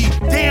I'll be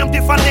damned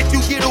if I let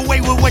you get away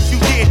with what you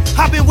did.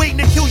 I've been waiting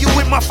to kill you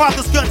with my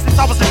father's gun since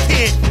I was a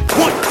kid.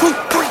 1, 2,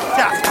 3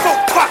 shots, 4,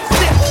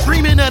 5, 6.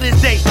 Dreaming of this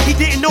day, he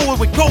didn't know it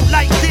would go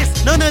like this.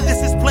 None of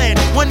this is planned.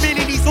 1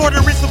 minute he's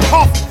ordering some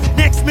coffee,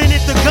 next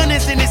minute the gun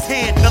is in his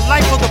hand. The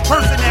life of the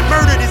person that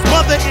murdered his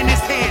mother in his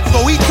hand.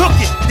 So he took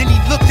it, then he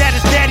looked at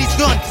his daddy's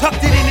gun,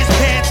 tucked it in his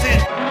pants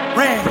and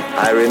ran.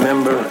 I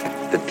remember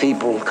the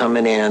people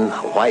coming in,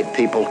 white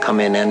people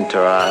coming into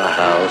our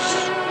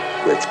house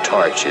with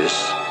torches,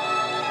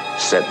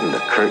 setting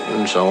the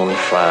curtains on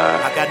fire.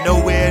 I got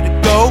nowhere to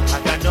go,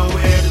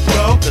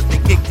 cause they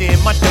kicked in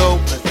my door,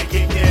 and they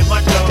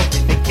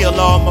killed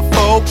all my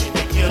folk,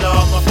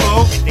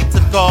 and they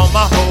took all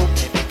my hope,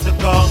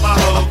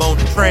 I'm on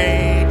the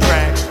train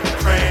track,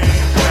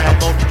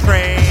 I'm on the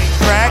train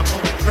track,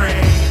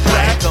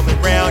 coming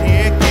round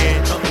here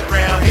again,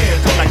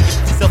 like get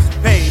myself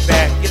some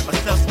payback,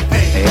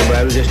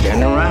 Everybody was just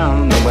standing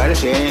around, nobody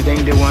said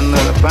anything to one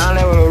another.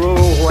 Finally, a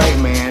rude white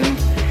man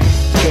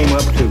came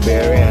up to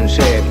Barry and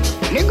said,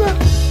 nigga,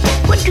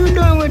 what you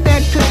doing with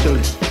that pistol?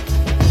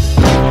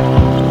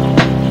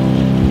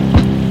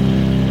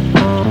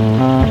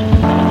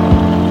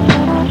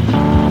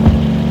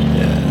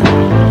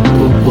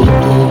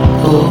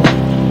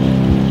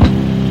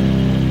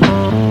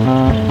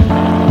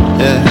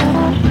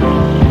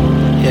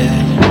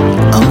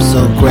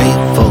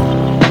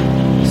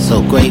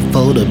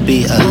 Grateful to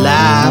be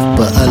alive,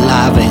 but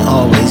alive ain't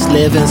always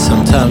living.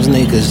 Sometimes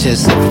niggas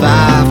just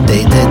survive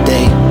day to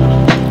day.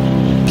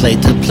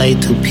 Plate to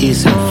plate, 2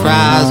 peas and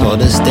fries, or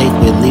the steak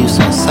with leaves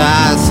on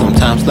sides.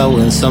 Sometimes low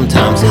and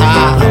sometimes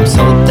high. I'm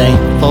so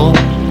thankful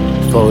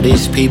for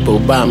these people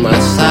by my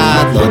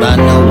side. Lord, I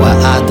know what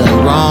I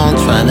done wrong,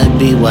 trying to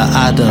be what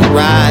I done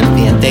right.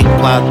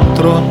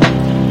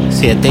 24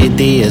 7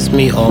 días,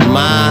 me or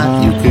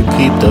mine. You could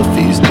keep the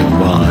feast in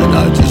mind.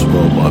 I just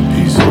want my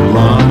peace of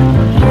mind.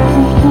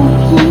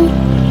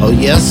 Oh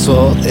yes,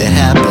 so it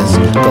happens.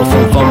 Go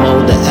from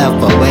FOMO to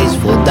ever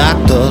wasteful.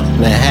 Dr.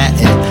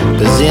 Manhattan,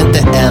 present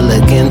the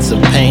elegance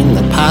of pain,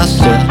 the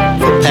posture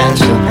for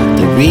passion,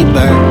 the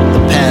rebirth,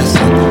 the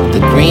passing, the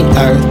green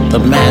earth, the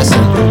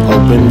massing.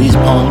 Open these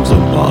palms of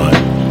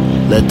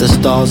mine, let the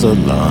stars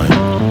align.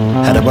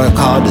 Had to work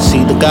hard to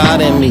see the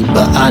God in me,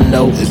 but I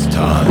know it's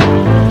time.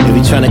 If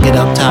you tryna get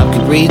up top,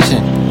 keep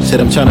reaching. Shit,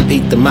 I'm tryna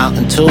peak the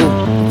mountain too.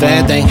 If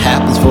everything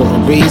happens for a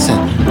reason,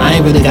 I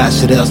ain't really got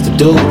shit else to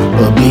do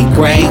but be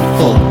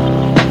grateful.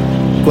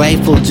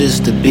 Grateful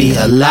just to be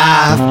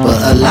alive, but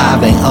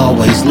alive ain't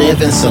always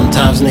living.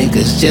 Sometimes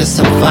niggas just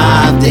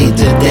survive day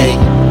to day.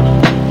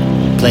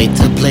 Plate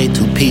to plate,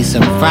 2 peas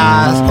and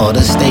fries, or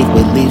the steak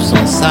with leaves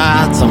on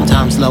sides.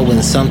 Sometimes low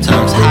and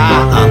sometimes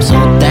high. I'm so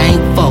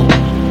thankful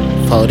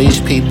for these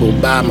people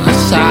by my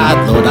side.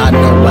 Lord, I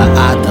know what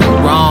I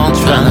done wrong,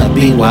 tryna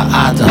be what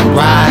I done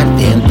right.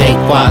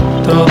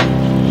 24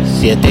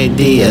 7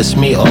 días,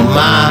 me or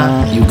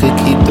mine. You could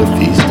keep the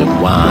feast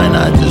and wine.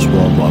 I just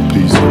want my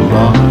peace of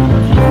mind.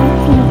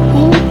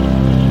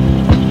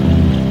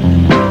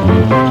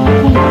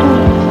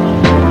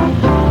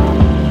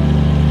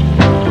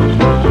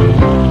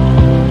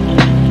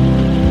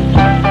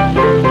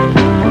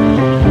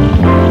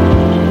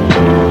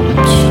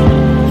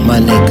 My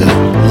nigga,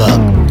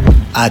 look,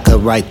 I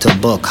could write a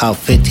book how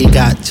fit he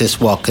got just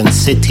walking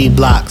city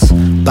blocks.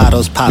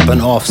 Bottles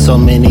popping off, so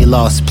many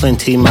lost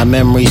plenty, my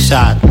memory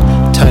shot.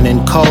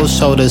 Turning cold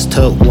shoulders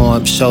to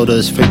warm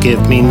shoulders,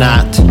 forgive me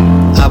not.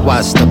 I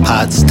watch the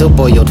pot, still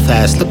boiled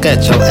fast, look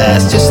at your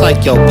ass, just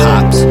like your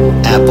pops.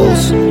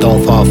 Apples,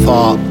 don't fall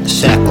far,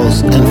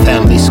 shackles and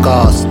family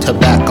scars.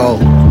 Tobacco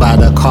by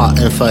the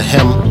carton for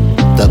him.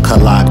 The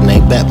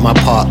cologne, bet my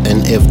part,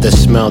 and if the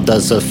smell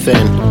does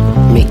offend,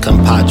 me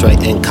compadre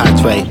and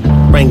cadre,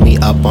 bring me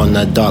up on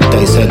the dark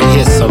day, said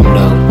here's some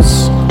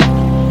notes.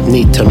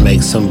 Need to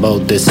make some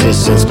bold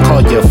decisions.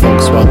 Call your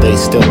folks while they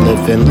still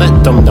living.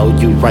 Let them know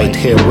you right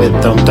here with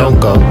them. Don't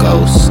go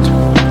ghost.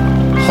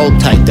 Hold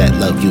tight that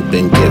love you've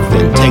been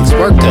given. Takes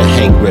work to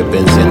hang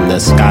ribbons in the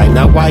sky.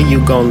 Now why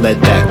you gon'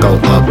 let that go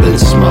up in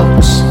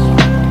smokes?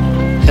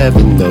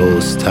 Heaven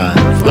knows time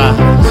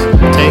flies.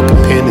 Take a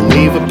penny,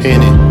 leave a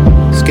penny.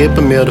 Skip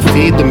a meal to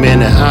feed the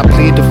minute. I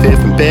plead the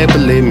fifth in bed,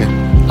 believe me.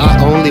 I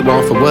only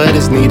want for what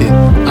is needed.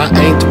 I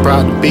ain't too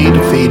proud to be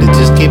defeated.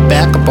 Just get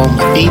back up on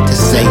my feet to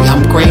say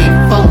I'm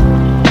grateful.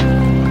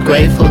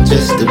 Grateful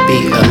just to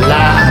be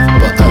alive.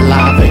 But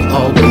alive ain't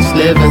always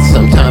living.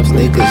 Sometimes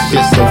niggas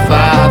just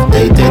survive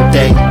day to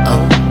day.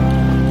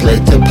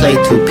 Plate to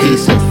plate, 2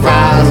 piece and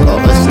fries. Or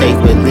a steak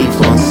with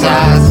leaves on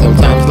sides.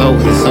 Sometimes low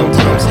and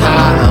sometimes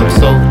high. I'm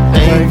so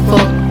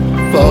thankful.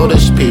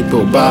 Foolish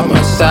people by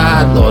my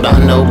side. Lord, I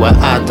know what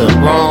I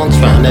done wrong.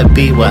 Trying to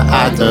be what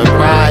I done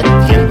right.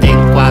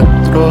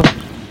 24,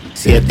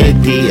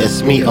 7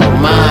 días, me oh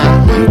my.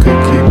 You can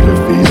keep your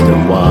feast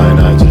and wine.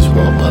 I just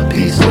want my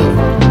peace of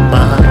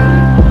mind.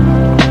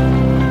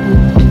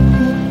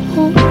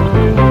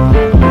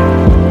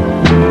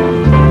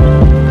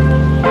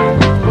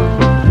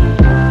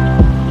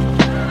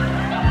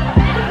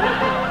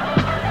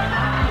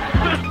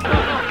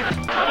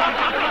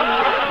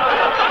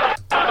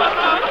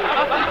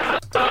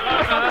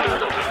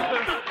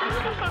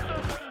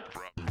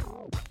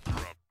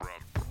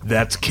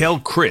 That's Kel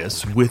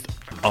Chris with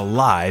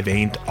Alive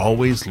Ain't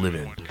Always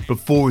Livin'.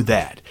 Before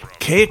that,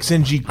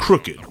 KXNG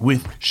Crooked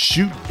with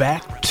Shoot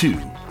Back 2,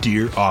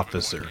 Dear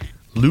Officer.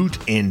 Loot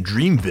and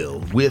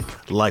Dreamville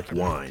with Like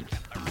Wine.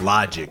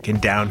 Logic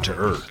and Down to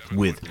Earth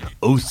with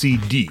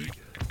OCD.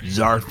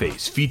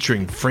 Czarface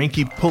featuring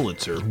Frankie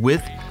Pulitzer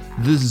with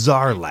The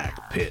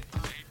Zarlak Pit.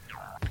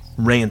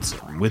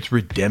 Ransom with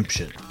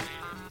Redemption.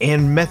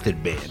 And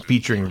Method Man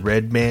featuring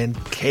Redman,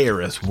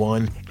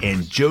 KRS-One,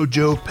 and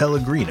JoJo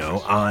Pellegrino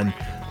on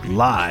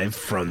Live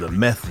from the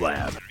Meth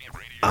Lab.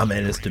 I'm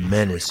Ennis the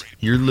Menace.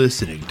 You're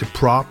listening to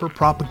Proper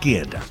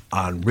Propaganda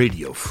on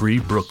Radio Free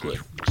Brooklyn.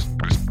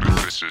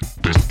 This is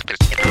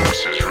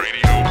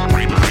Radio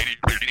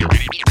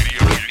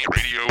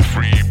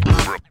Free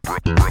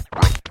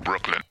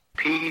Brooklyn.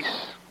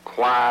 Peace,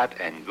 quiet,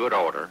 and good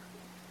order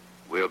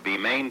will be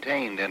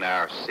maintained in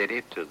our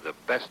city to the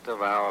best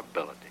of our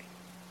ability.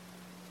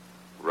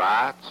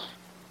 Riots,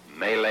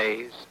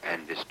 melees,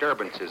 and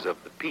disturbances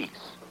of the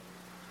peace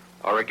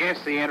are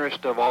against the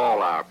interest of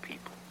all our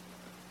people,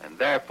 and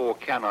therefore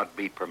cannot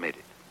be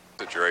permitted.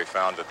 The jury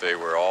found that they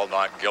were all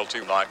not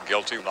guilty, not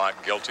guilty,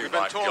 not guilty, We've been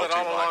not told guilty, that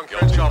all along not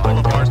guilty. Crenshaw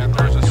Boulevard that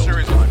there's a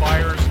series of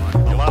fires,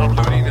 a lot of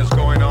looting is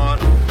going on,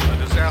 a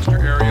disaster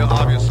area,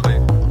 obviously.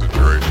 The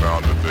jury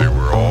found that they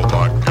were all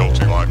not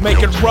guilty, not Make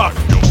guilty, it rough.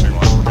 not guilty,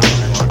 not guilty,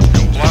 not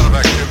guilty. A lot of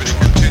activity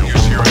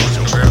continues here in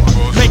the Savannah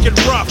Coast. Make it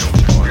rough.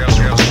 We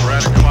have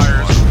sporadic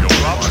fires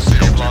throughout the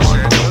city of Los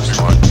Angeles.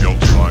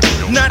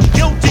 Not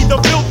guilty, the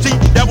guilty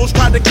devils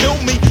tried to kill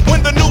me.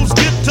 When the news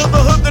get to the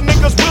hood, the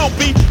niggas will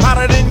be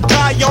hotter than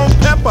cayenne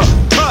pepper.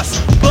 Cuss,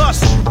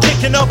 bust,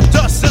 kicking up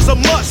dust is a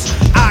must.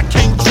 I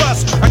can't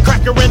trust a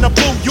cracker in a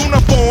blue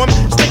uniform.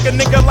 Stick a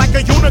nigga like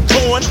a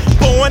unicorn.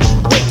 Born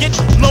wicked,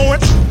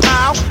 Lawrence,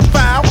 pow,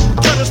 foul.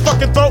 Cut his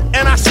fucking throat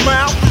and I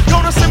smile.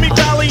 Go to Simi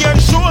Valley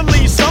and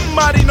surely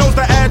somebody knows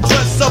the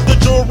address of the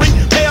jewelry.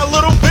 Pay a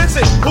little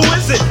visit. Who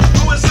is it?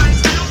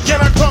 Can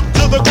I talk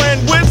to the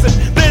Grand Wizard?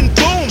 Then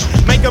boom,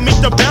 make him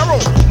eat the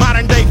barrel.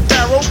 Modern day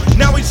Pharaoh.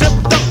 Now he's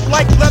zipped up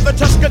like leather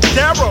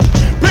Tuscadero.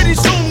 Pretty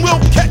soon we'll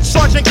catch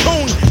Sergeant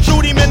Coon.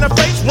 Shoot him in the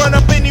face, run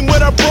up in him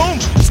with a broom.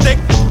 Stick,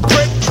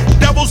 brick,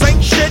 devils ain't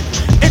shit.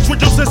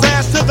 Introduce his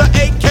ass to the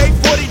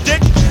AK-40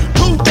 dick.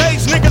 2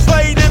 days niggas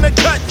laid in the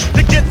cut.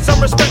 To get some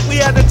respect we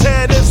had to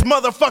tear this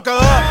motherfucker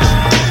up.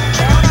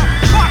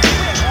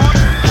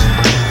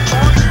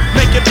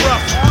 Make it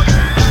rough.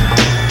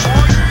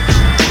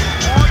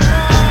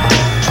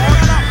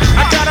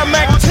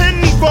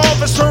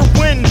 Officer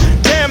Win,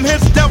 damn his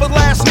devil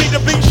ass need to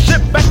be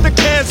shipped back to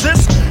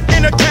Kansas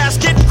in a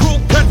casket, crew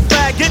cut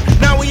faggot.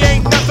 Now he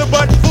ain't nothing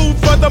but food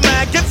for the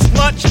maggots.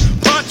 Lunch,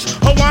 punch,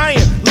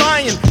 Hawaiian,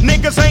 lying,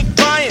 niggas ain't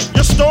buying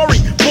your story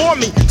for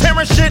me.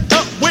 Tearing shit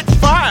up with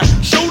fire,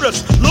 shoot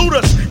us, loot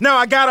us. Now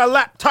I got a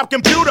laptop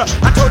computer.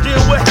 I told you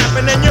it would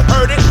happen and you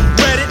heard it,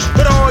 read it,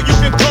 but all you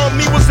can call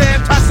me was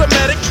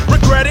anti-Semitic.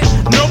 Regret it,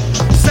 nope,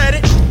 said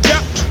it,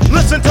 yep.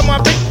 Listen to my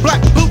big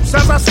black boots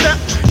as I step.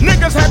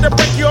 Niggas had to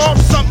break you off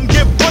something,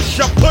 give push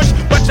a push,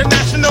 but your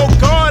National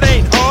Guard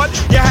ain't hard.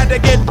 You had to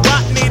get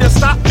Botany to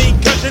stop me,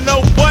 cause you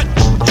know what?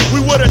 We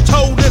would've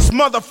told this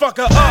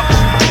motherfucker up.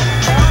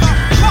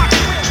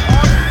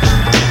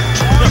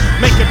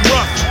 Make it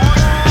rough.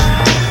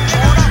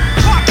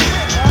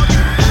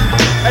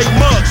 Hey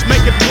Muggs,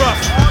 make it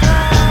rough.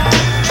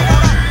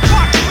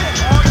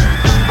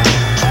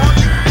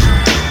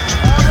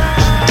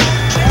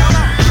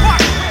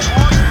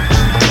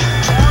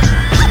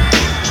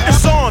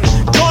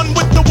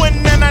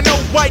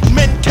 White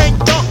men can't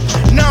dump.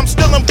 Now I'm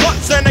stealing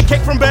butts and a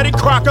cake from Betty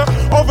Crocker.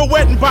 Over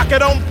wet and vodka,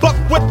 don't fuck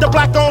with the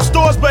black on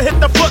stores, but hit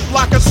the foot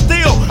locker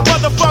still.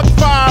 Motherfuck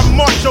fire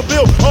Marshall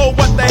Bill. Oh,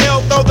 what the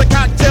hell, throw the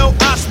cocktail,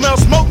 I smell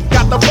smoke.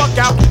 Got the fuck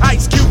out,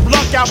 Ice Cube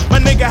luck out. My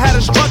nigga had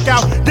us struck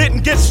out,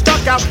 didn't get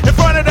stuck out in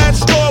front of that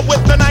store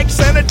with the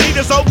Nikes and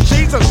Adidas. Oh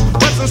Jesus,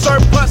 Western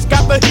surplus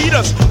got the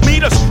heaters,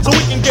 meet us so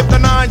we can get the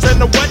nines and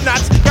the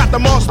whatnots. Got the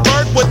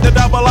Mossberg with the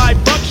double I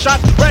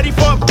buckshot, ready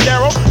for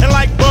Darrow. And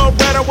like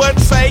Beretta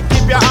would say,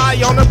 keep your eye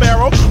on the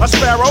barrel. A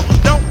sparrow,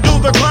 don't do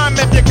the crime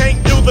if you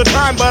can't do the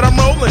time. But I'm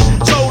rolling,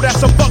 so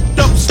that's a fucked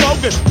up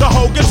slogan. The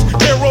Hogans,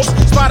 heroes,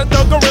 spotted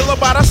the gorilla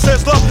by the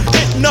sizzler,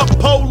 hitting up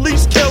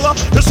police killer,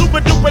 the super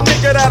duper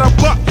nigga that a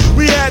buck.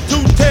 We had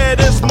to tear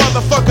this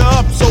motherfucker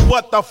up, so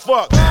what the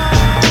fuck?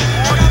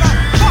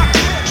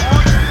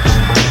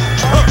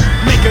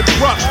 Make it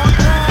rough.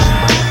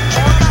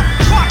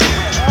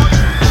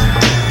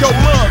 Yo,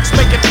 mugs,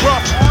 make it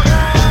rough.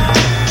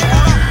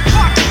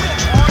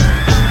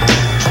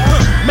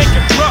 Make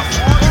it rough.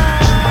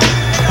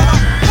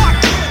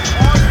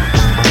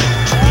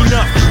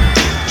 Enough.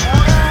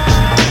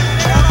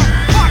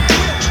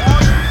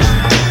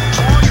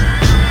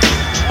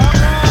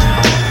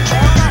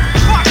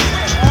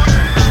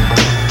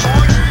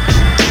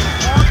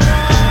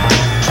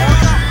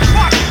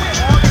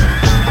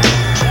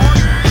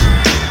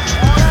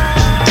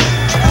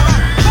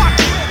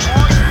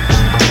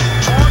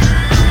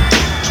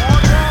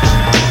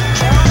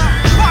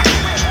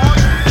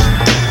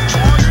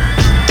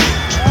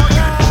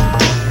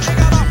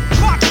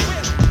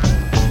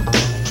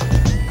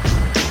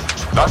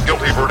 Not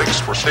guilty verdicts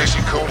for Stacy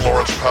Coon,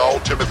 Lawrence Powell,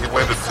 Timothy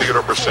Wind, and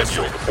Theodore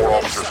Bersenio, the 4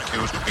 officers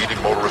accused of beating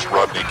motorist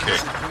Rodney King.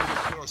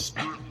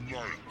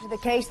 The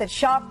case that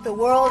shocked the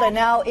world, and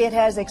now it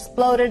has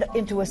exploded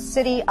into a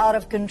city out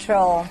of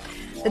control.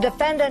 The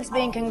defendants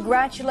being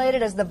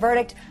congratulated as the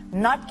verdict,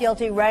 not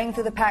guilty, rang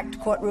through the packed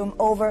courtroom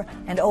over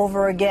and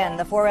over again.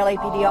 The 4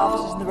 LAPD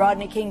officers in the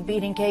Rodney King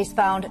beating case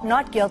found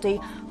not guilty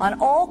on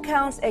all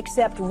counts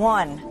except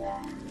one.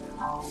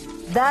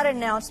 That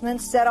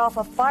announcement set off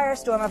a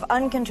firestorm of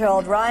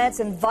uncontrolled riots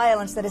and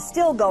violence that is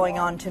still going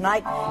on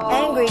tonight.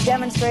 Angry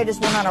demonstrators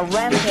went on a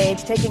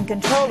rampage, taking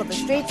control of the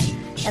streets,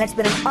 and it's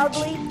been an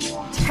ugly,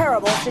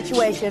 terrible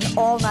situation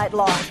all night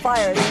long.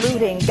 Fires,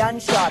 looting,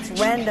 gunshots,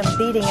 random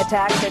beating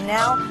attacks, and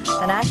now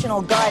the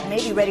National Guard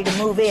may be ready to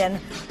move in.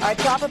 Our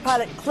chopper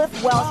pilot Cliff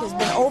Welsh has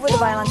been over the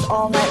violence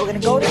all night. We're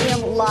going to go to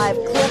him live.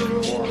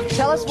 Cliff,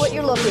 tell us what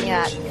you're looking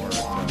at.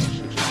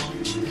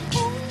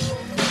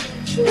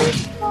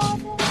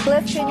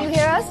 Cliff, can you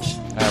hear us?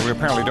 We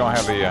apparently don't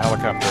have the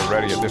helicopter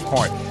ready at this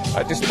point.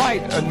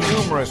 Despite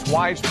numerous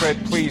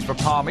widespread pleas for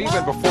calm,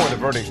 even before the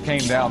verdicts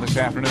came down this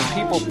afternoon,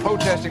 people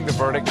protesting the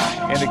verdict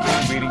in the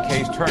King beating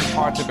case turned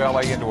parts of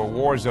LA into a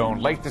war zone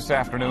late this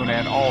afternoon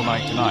and all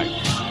night tonight.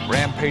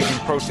 Rampaging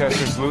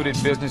protesters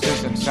looted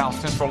businesses in south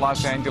central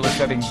Los Angeles,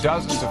 setting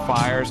dozens of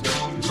fires,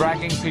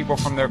 dragging people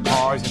from their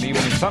cars, and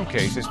even in some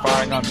cases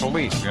firing on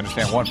police. You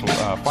understand, one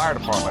fire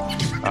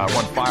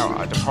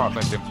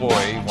department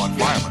employee, one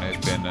fireman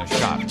has been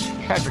shot.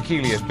 Patrick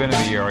Healy has been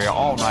in the area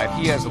all night.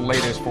 He has the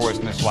latest for us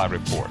in this live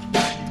report.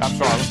 I'm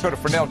sorry, let's go to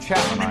Fernell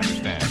Chapman, I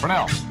understand.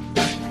 Fernell.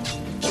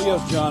 Well,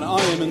 yes, John, I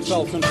am in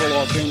south central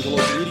Los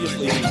Angeles,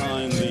 immediately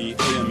behind the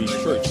AME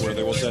Church, where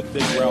there was that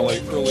big rally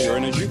earlier.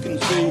 And as you can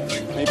see,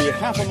 maybe a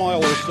half a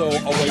mile or so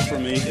away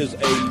from me is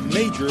a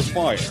major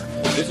fire.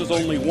 This is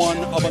only one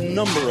of a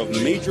number of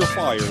major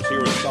fires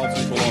here in south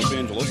central Los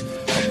Angeles.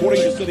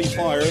 According to City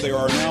Fire, there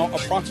are now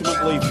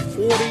approximately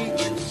 40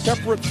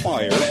 separate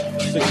fires,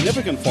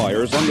 significant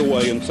fires,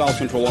 underway in south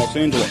central Los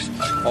Angeles.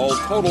 All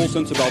total,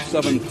 since about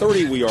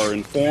 7:30, we are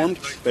informed,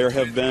 there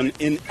have been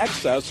in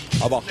excess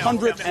of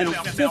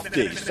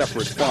 150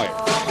 separate fires.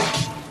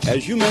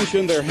 As you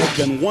mentioned, there has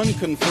been one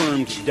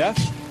confirmed death.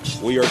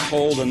 We are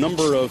told a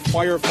number of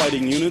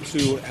firefighting units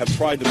who have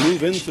tried to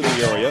move into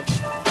the area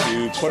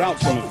to put out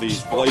some of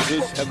these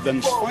blazes have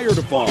been fired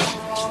upon.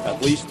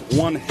 At least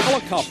one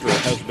helicopter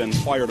has been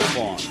fired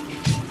upon.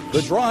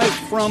 The drive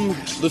from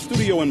the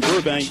studio in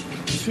Burbank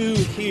to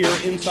here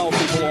in south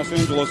central Los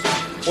Angeles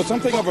was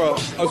something of a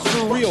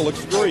surreal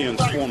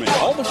experience for me.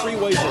 All the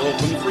freeways are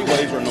open,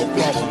 freeways are no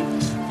problem.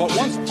 But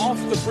once off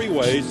the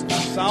freeways,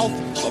 south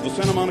of the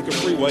Santa Monica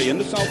Freeway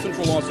into south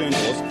central Los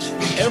Angeles,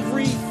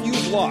 every few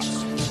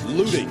blocks,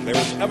 looting. There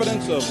is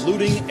evidence of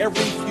looting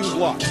every few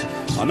blocks.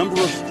 A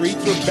number of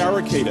streets are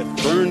barricaded,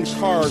 burned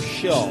car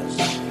shells.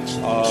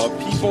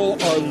 People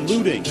are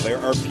looting. There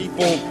are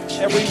people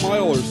every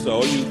mile or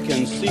so. You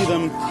can see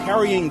them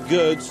carrying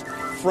goods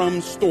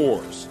from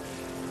stores.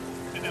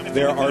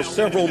 There are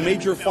several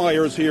major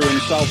fires here in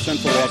south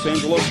central Los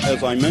Angeles,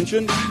 as I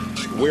mentioned.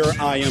 Where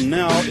I am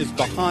now is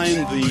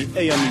behind the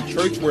AME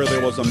Church, where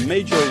there was a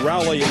major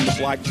rally in the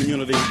black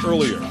community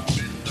earlier.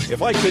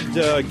 If I could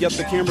get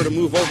the camera to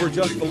move over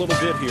just a little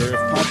bit here, if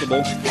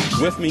possible.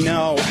 With me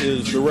now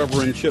is the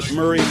Reverend Chip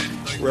Murray.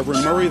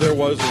 Reverend Murray, there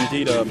was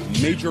indeed a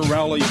major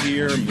rally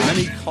here,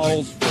 many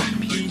calls for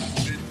peace,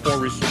 for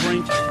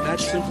restraint.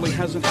 That simply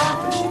hasn't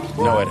happened.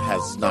 No, it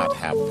has not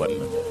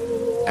happened.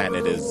 And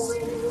it is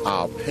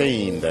our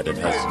pain that it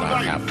has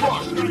not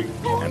happened.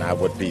 And I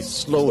would be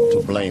slow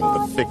to blame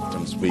the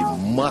victims. We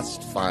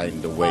must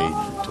find a way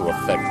to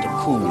effect a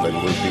coup, and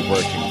we'll be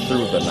working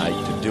through the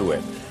night to do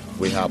it.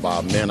 We have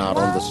our men out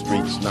on the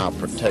streets now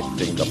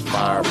protecting the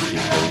fire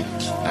people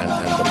and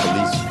the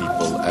police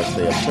people as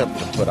they attempt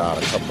to put out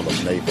a couple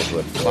of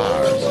neighborhood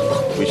fires.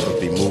 We should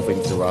be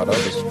moving throughout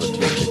other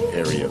strategic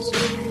areas.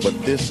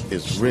 But this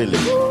is really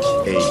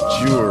a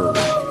jury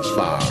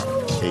fire,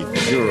 a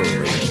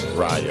jury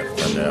riot,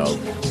 Fennell.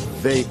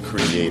 They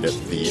created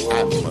the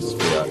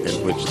atmosphere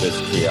in which this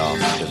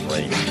chaos is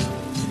reigning.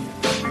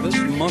 This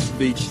must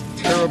be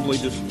terribly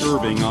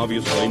disturbing,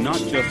 obviously, not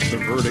just the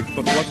verdict,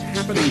 but what's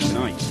happening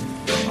tonight.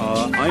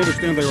 I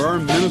understand there are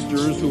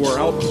ministers who are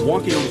out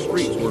walking the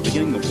streets, who are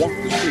beginning to walk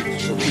the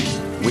streets for peace.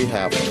 We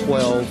have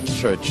 12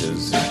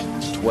 churches,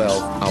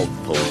 12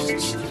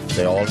 outposts.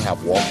 They all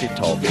have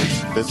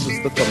walkie-talkies. This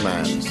is the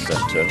command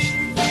center.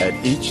 At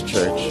each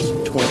church,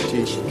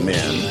 20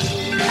 men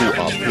who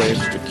are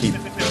pledged to keep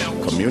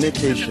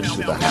communication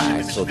to the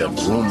high so that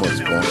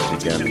rumors won't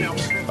begin to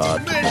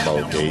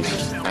promulgate,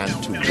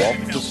 and to walk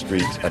the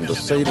streets and to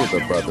say to the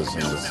brothers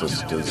and the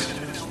sisters,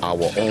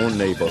 our own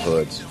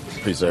neighborhoods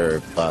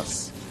preserve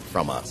us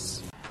from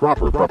us.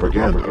 Proper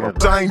propaganda.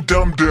 Dang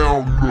dumb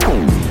down.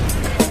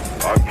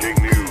 I'm King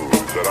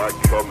News, and I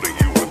come to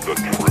you with the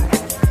truth.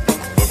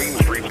 The mean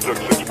streets took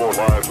 6 more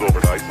lives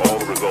overnight, all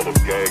the result of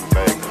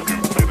gangbang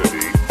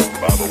stupidity.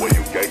 By the way,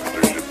 you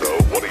gangsters should know,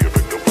 one of your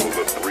victims was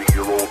a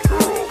 3-year-old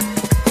girl.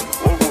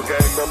 Local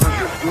gang members,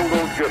 you still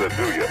don't get it,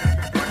 do you?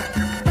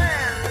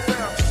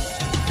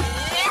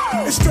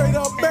 It's straight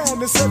up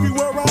madness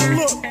everywhere I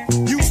look.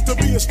 Used to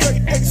be a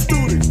straight A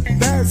student,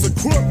 now he's a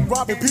crook,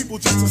 robbing people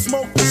just to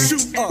smoke and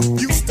shoot up.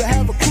 Used to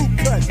have a crew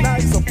cut, now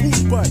he's a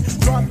poof butt.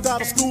 Dropped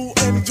out of school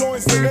and he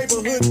joins the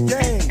neighborhood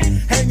gang.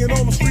 Hanging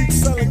on the street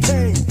selling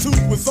cane to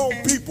his own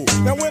people.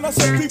 Now when I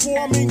say people,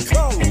 I mean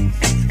color.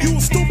 You a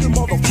stupid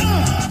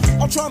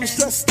motherfucker. I'm trying to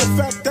stress the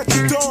fact that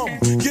you're dumb.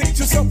 Get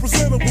yourself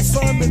presentable,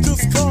 son, and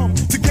just come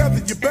together.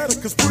 You better,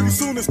 cause pretty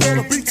soon it's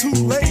gonna be too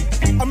late.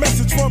 A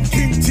message from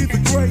King T the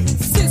Great.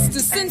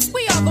 Sisters, since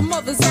we are the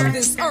mothers of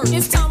this earth,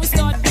 it's time we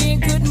start being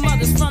good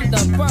mothers from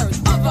the birth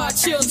of our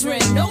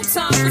children. No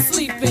time for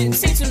sleeping,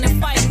 teach them to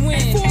fight and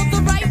win for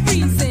the right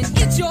reason.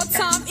 It's your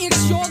time,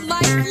 it's your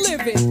life,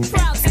 live it.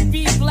 Proud to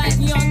be black,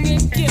 young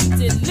and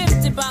gifted,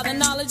 lifted by the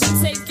knowledge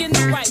of taking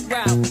the right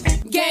route.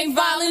 Gang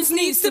violence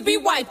needs to be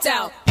wiped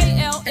out.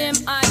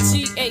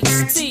 ALMIGHT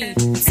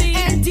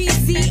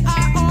TNDZIRE.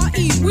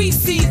 We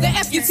see the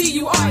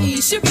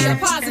FUTURE should be a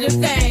positive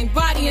thing.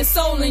 Body and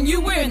soul and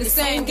you, we're in the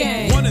same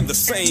game. One and the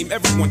same,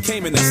 everyone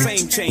came in the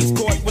same chains.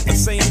 Caught with the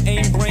same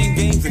aim, brain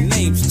games and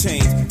names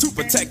changed. To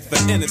protect the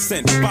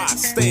innocent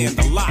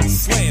bystander, lie,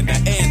 slander,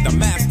 and the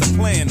master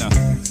planner.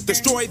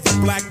 Destroy the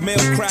blackmail,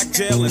 crack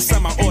jail, and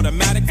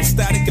semi-automatic for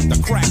static if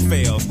the crack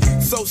fails.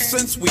 So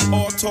since we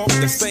all talk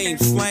the same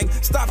slang,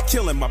 stop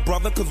killing my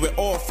brother, cause we're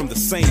all from the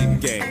same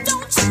gang.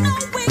 Don't you know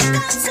we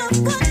got to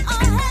put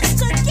our heads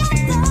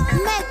together?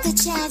 Make the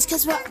change,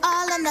 cause we're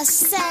all in the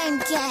same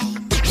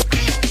game.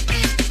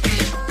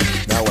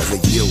 Now as a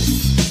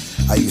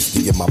youth, I used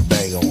to get my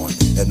bang on,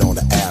 and on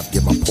the app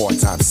get my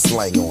part-time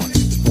slang on.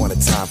 This point in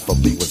time for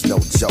me was no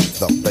joke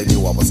though. They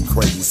knew I was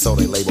crazy, so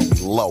they labeled me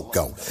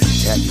loco.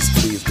 Had these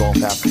kids going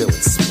past feeling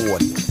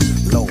sporty,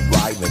 low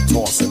riding and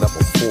tossing up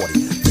a 40,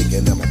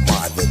 thinking in my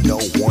mind that no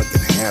one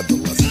can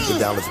handle us. The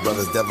Dallas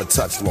brothers never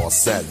touched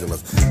Los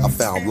Angeles. I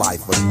found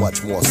life was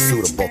much more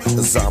suitable,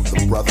 cause I'm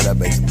the brother that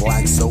makes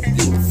black so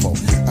beautiful.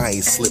 I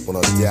ain't slipping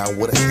her down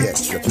with a head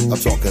trip. I'm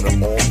talking to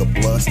all the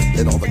Bloods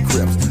and all the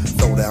Crips.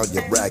 Throw down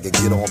your rag and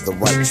get on the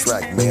right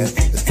track, man.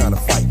 It's time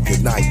to fight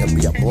tonight and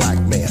be a black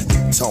man.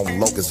 Tone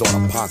Locust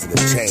on a positive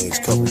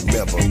change, cause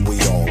remember, we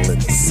all in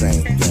the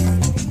same game.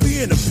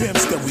 Being the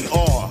pimps that we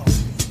are,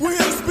 we're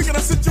here to speak of a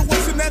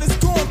situation that has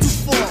gone too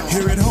far.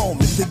 Here at home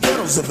in the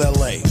ghettos of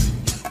LA,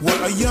 where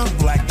a young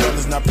black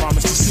brother's not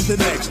promised to see the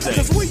next day.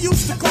 Cause we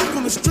used to come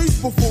from the streets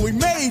before we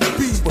made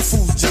beats, but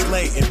fools just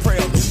lay and pray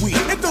on the weed.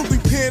 And don't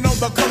depend on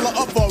the color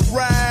of a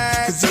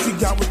rag, cause if you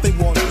got what they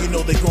want, you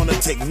know they're gonna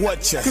take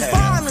what you have. Cause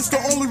violence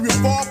don't only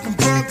revolve from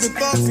drugs and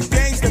thugs and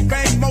gangs that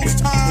bang most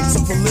times.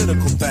 It's a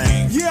political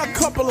thing. Yeah, a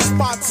couple of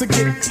spots to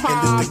get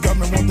popped. And if the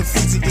government want to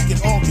fix it, it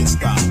can all get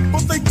stopped.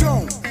 But they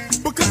don't,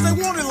 because they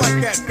want it like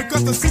that,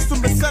 because the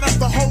system is set up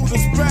to hold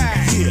us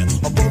back. Yeah,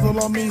 a brother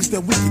law means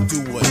that we can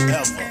do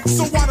whatever.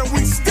 So why don't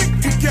we stick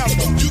together?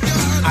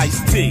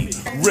 Ice-T,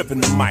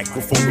 ripping the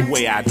microphone the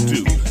way I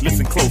do.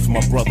 Listen close,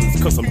 my brothers,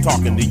 cause I'm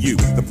talking to you.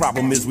 The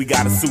problem is we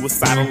got a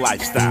suicidal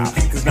lifestyle,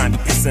 cause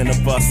 90%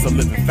 of us are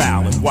living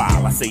foul and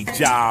wild. I say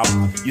job,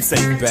 you say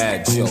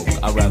bad joke.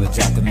 I'd rather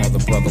jack another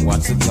brother,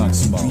 watch the gun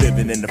smoke.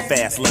 Living in the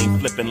fast lane,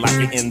 flipping like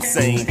you're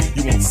insane.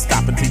 You won't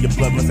stop until your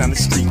blood runs down the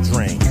street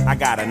drain. I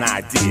got an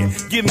idea,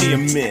 give me a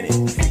minute,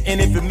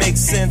 and if it makes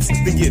sense,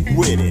 then get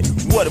with it.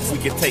 What if we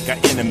could take our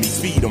enemies,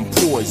 feed them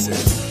poison,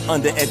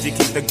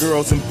 undereducate the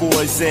girls and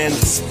boys and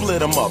split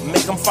them up,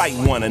 make them fight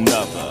one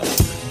another?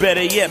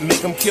 better yet,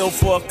 make them kill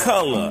for a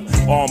color.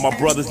 All my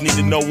brothers need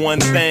to know one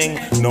thing.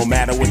 No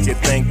matter what you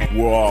think,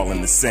 we're all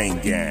in the same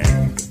gang.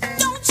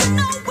 Don't you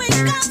know we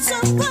got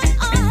to put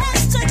our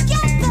heads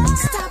together?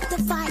 Stop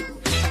the fight.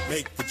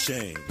 Make the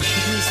change.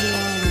 Because we're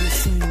all in the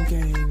same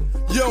game.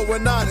 Yo, we're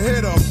not here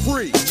to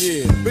preach,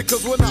 yeah,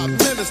 because we're not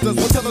ministers.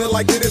 We're telling it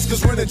like it is,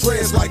 cause Ren and Dre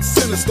is like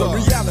sinister.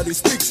 Reality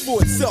speaks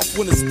for itself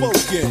when it's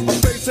spoken. A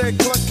face head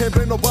clutch can't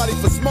blame nobody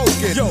for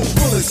smoking. Yo,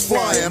 bullets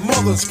flying,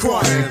 mothers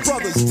crying,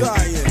 brothers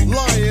dying,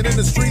 lying in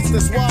the streets,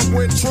 that's why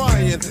we're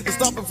trying to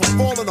stop it from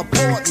falling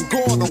apart and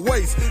going to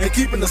waste, and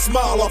keeping the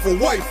smile off a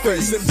white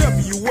face. And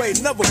WA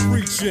never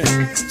preaching,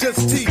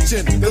 just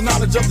teaching the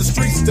knowledge of the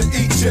streets to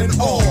each and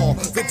all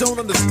that don't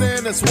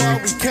understand. That's why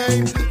we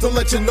came to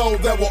let you know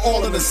that we're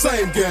all in the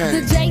same game.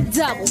 The J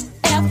double,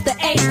 F the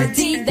A, the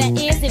D, that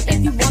is it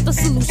if you want the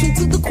solution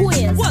to the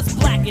quiz. What's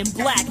black and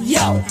black,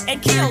 yo, and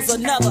kills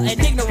another, an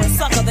ignorant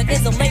sucker that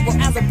isn't labeled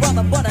as a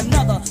brother but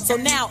another. So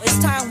now it's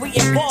time we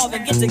evolve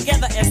and get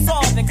together and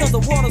solve it, cause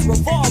the world is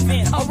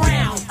revolving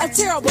around a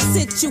terrible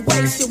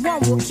situation.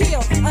 One will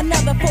kill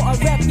another for a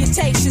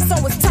reputation. So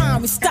it's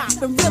time we stop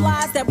and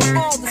realize that we're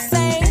all the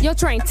same. Yo,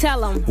 Train,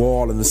 tell them we're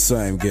all in the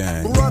same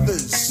gang.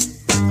 Brothers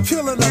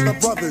killing other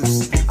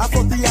brothers. I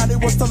thought the idea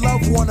was to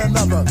love one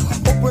another.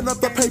 Open up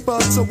the paper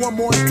to one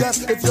more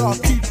death. If y'all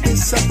keep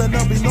this up, then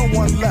there'll be no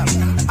one left.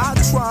 I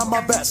try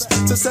my best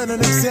to set an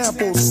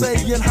example,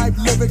 saying hype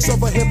lyrics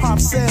over hip-hop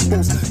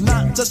samples.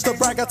 Not just to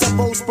brag or to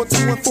boast, but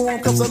to inform,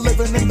 cause I'm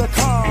living in the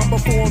calm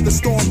before the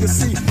storm. You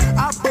see,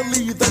 I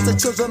believe that the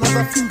children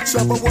are the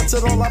future, but what's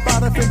it all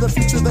about if in the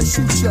future they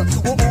shoot you?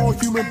 We're all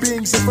human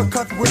beings, if a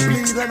cut would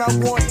bleed, and I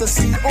want to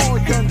see all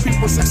young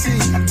people succeed.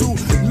 Do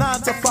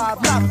 9 to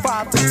 5, not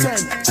 5 to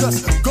 10.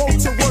 Just go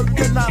to work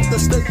and not the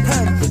state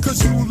pen,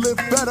 cause you live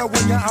better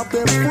when you're out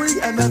there free,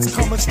 and that's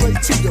coming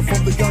straight to you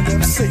from the young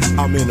MC.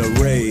 I'm in a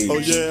rage. Oh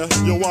yeah?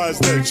 Yo, why is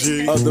that,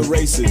 G? Other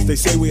races, they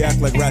say we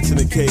act like rats in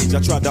a cage. I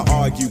tried to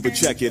argue, but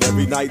check it.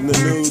 Every night in the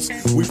news,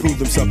 we prove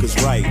them suckers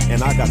right,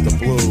 and I got the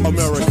blues.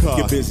 America,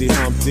 get busy,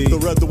 Humpty. The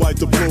red, the white,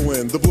 the blue,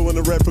 and the blue and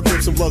the red for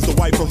Crips and Bloods. The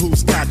white for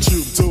who's got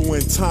you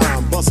doing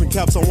time, busting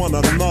caps on one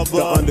another.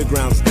 The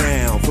underground's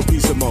down for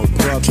peace among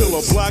brothers. Kill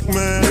a black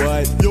man.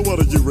 What? Yo, what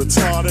are you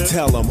retarded?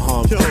 Tell them,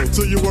 Humpty. Yo,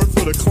 do you work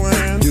for the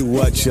Klan? Do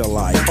what you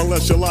like.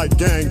 Unless you like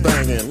gang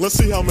banging. Let's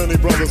see how many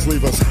brothers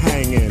leave us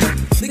hanging.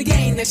 The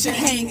gang that should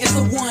hang is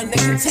the one that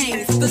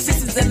contains the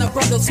sisters and the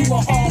brothers who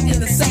are all in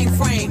the same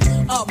frame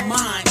of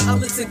mind.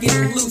 I'm to get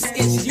loose,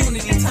 it's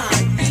unity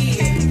time.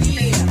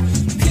 Yeah.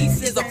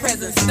 Peace is a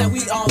presence that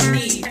we all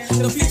need.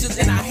 The future's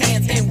in our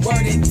hands in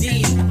word and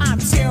deed. I'm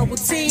Terrible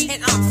T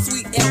and I'm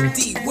Sweet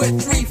LD. We're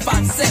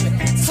 357,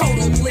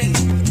 totally.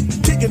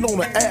 Kicking on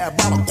the air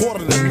about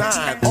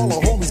 8:45. All the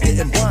homies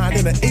getting blind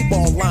in an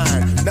 8-ball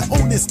line.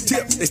 Now on this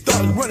tip, they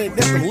started running at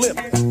the lip.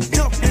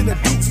 Jumped in the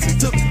deuce and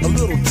took a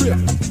little trip.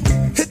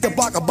 Hit the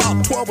block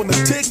about 12 on the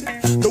tick.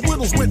 The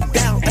windows went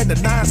down and the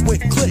 9s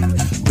went click.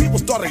 People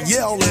started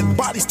yelling,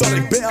 bodies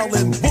started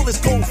bailing. Bullets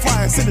go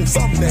flying, sending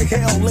something to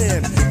hell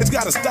in. It's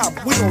gotta stop,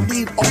 we don't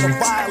need all the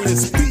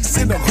violence. Peace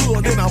in the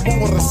hood and I'm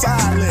over the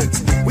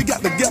silence. We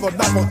got together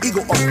not for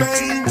ego or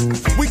fame.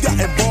 We got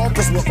involved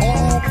cause we're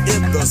all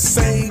in the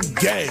same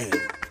game.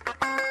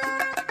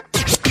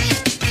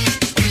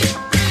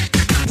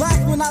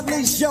 Last but not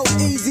least, yo,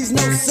 Easy's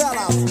no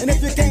sellout. And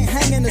if you can't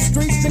hang in the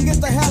streets, then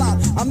get the hell out.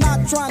 I'm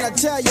not trying to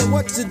tell you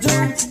what to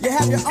do. You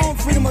have your own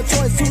freedom of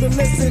choice who to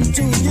listen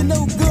to. You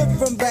know good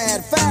from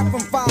bad, fat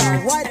from foul,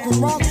 right from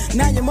wrong.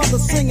 Now your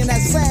mother's singing that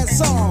sad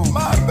song.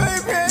 My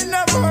baby ain't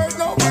never hurt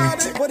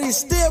nobody, but he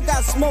still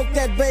got smoked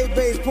at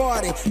Baby's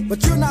party.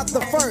 But you're not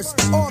the first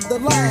or the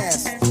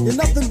last. You're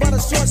nothing but a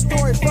short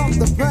story from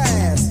the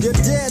past. You're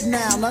dead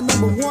now, not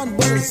number 1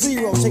 but a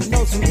 0. Take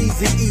notes from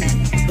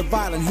Eazy-E, the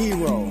violent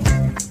hero.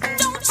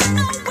 Don't you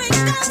know we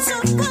got to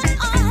put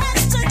our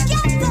heads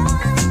together?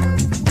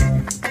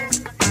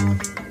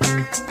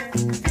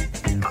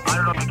 I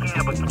don't know if you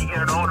can, but can you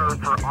get an order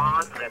for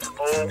ONS? That's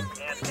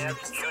O-N-S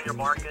Junior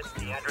Market.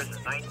 The address is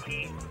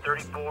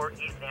 1934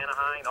 East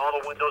Anaheim. All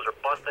the windows are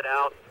busted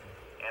out,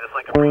 and it's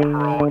like a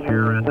free-for-all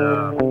here, and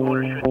the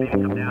owner should maybe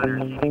come down here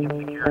and see if he can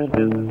secure his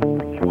business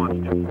if he wants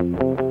to.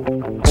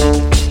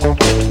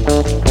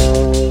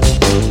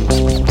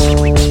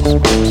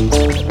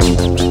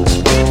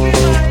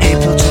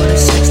 April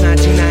 26,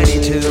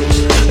 1992.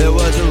 There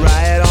was a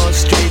riot on the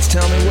streets.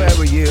 Tell me, where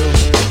were you?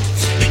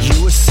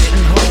 You were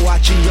sitting home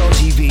watching your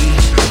TV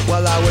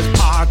while I was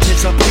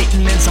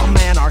participating in some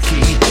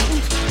anarchy.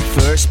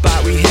 First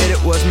spot we hit,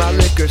 it was my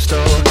liquor store.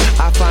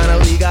 I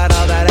finally got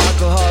all that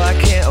alcohol I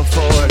can't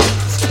afford.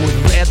 With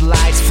red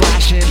lights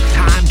flashing,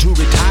 time to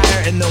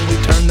retire, and then we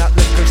turned that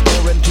liquor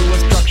store into a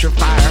structure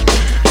fire.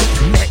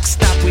 Next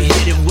stop we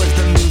hit, it was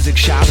the music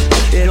shop.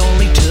 It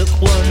only took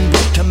one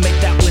beat to make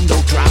that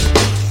window drop.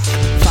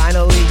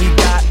 Finally we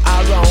got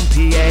our own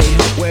PA.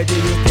 Where do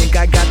you think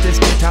I got this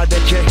guitar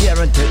that you're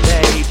hearing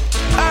today?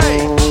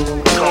 Hey!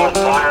 Call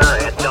fire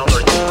and tell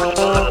them to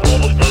respond to the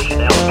mobile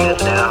station,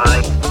 Alameda,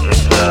 Anaheim.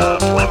 It's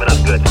flaming up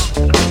good.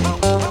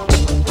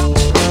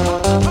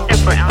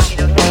 For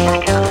Alameda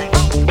Station,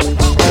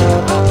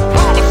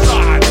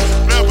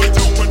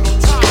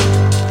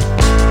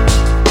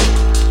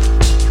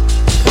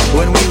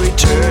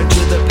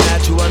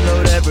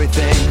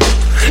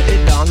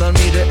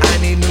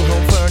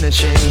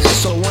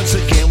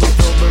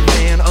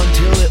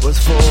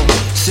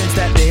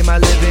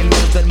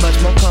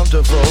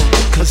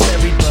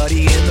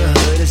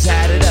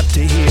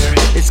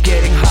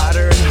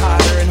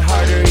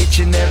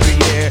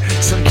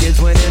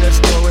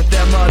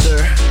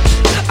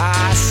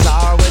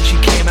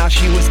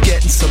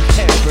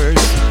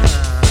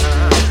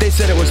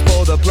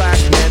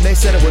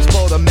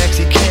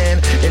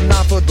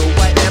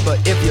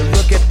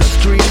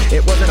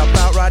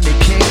 about Rodney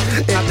King.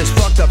 In this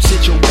fucked up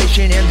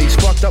situation and these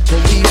fucked up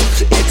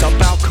police, it's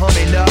about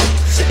coming up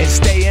and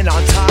staying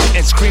on top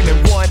and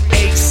screaming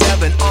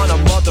 187 on a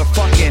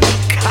motherfucking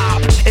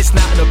cop. It's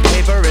not in the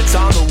paper, it's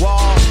on the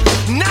wall.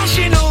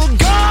 National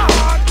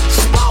Guard,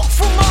 smoke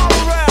from all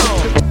around.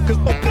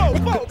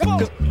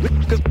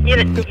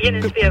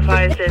 Units be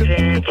advised of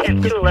an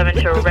attempt to 11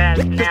 to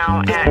arrest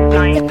now at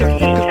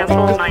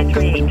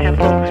 938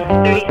 Temple.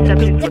 30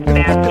 subjects with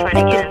bands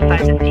trying to get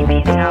inside the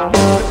CB's house.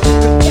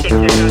 6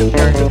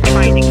 are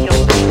trying to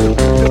kill them.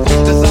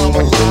 Cause I'm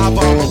alive,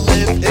 I'ma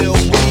live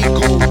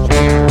illegal.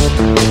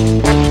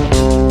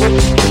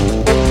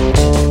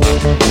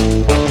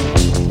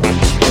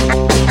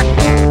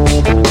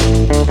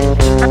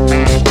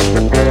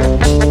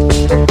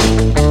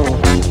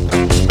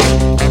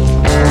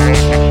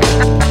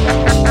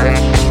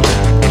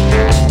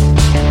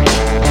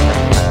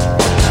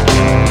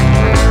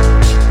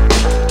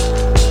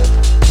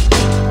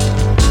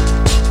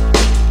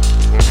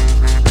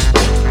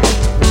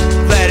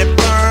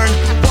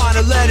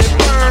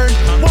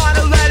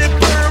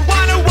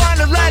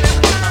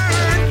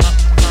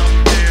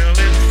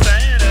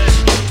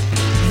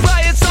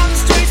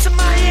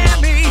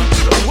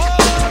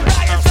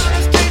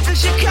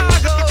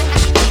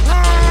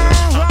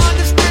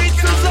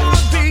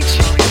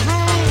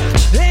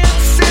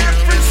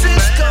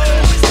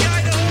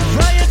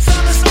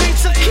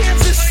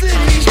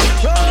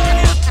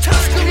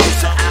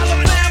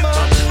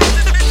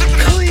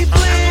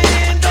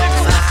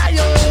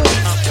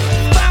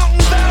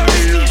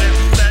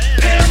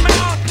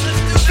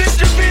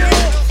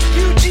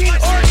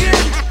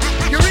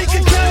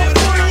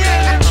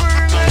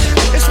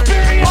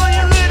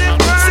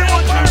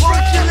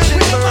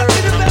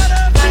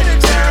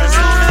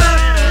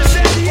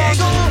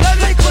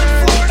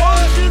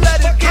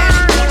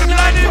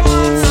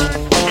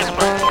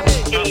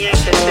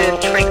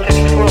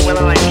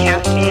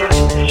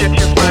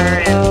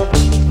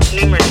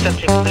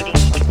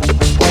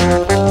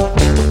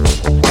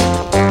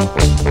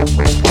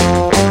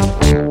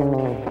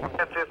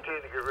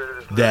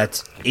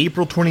 That's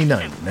April 29,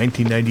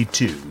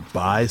 1992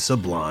 by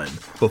Sublime.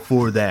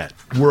 Before that,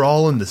 We're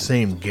All in the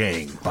Same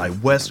Gang by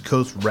West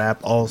Coast Rap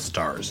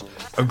All-Stars,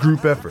 a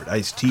group effort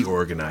Ice-T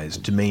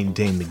organized to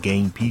maintain the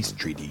gang peace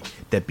treaty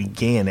that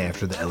began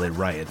after the LA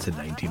riots in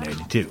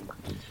 1992.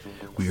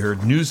 We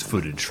heard news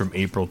footage from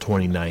April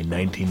 29,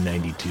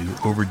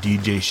 1992 over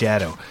DJ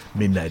Shadow,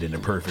 Midnight in a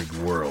Perfect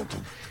World.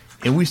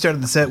 And we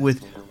started the set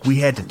with We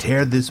Had to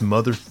Tear This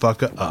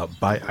Motherfucker Up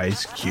by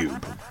Ice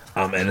Cube.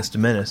 I'm Ennis to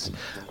Menace.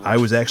 I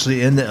was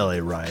actually in the LA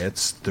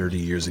riots 30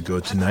 years ago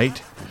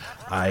tonight.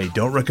 I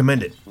don't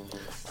recommend it.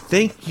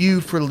 Thank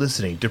you for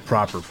listening to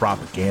Proper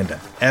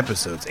Propaganda.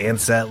 Episodes and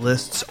set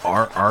lists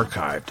are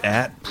archived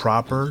at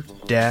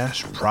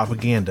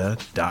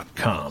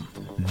proper-propaganda.com.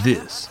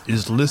 This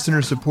is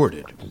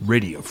listener-supported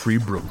Radio Free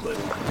Brooklyn.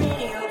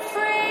 Radio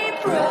Free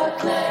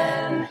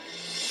Brooklyn.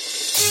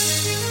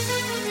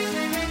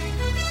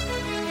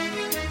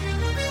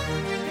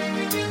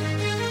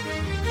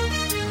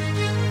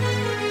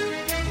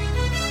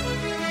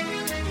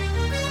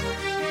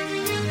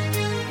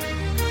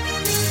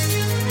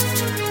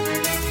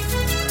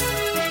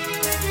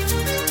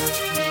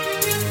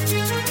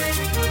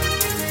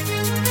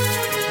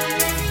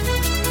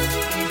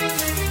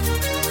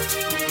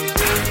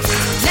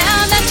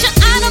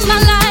 My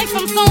life,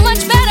 I'm so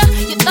much better.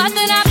 You thought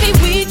that I'd be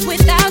weak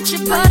without you,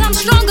 but I'm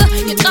stronger.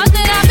 You thought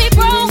that I'd be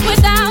broke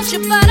without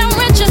you, but I'm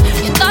richer.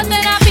 You thought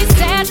that I'd be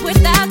sad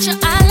without you,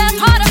 I laugh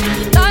harder.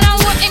 Thought I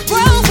wouldn't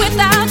grow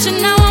without you,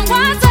 now I'm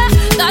wiser.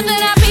 Thought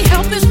that I'd be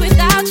helpless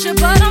without you,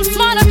 but I'm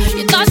smarter.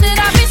 You thought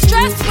that I'd be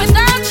stressed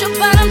without you,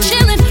 but I'm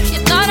chilling. You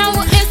thought I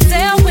wouldn't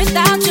sell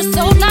without you,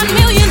 sold 9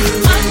 million.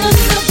 I'm a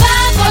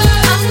survivor,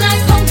 I'm not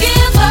gon'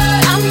 give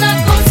up, I'm not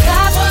gon'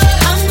 stop,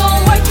 I'm gon'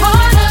 work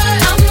harder.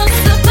 I'm a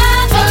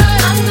survivor,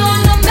 I'm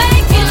gonna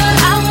make it.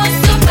 I was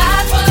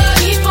survivor,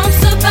 keep on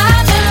surviving.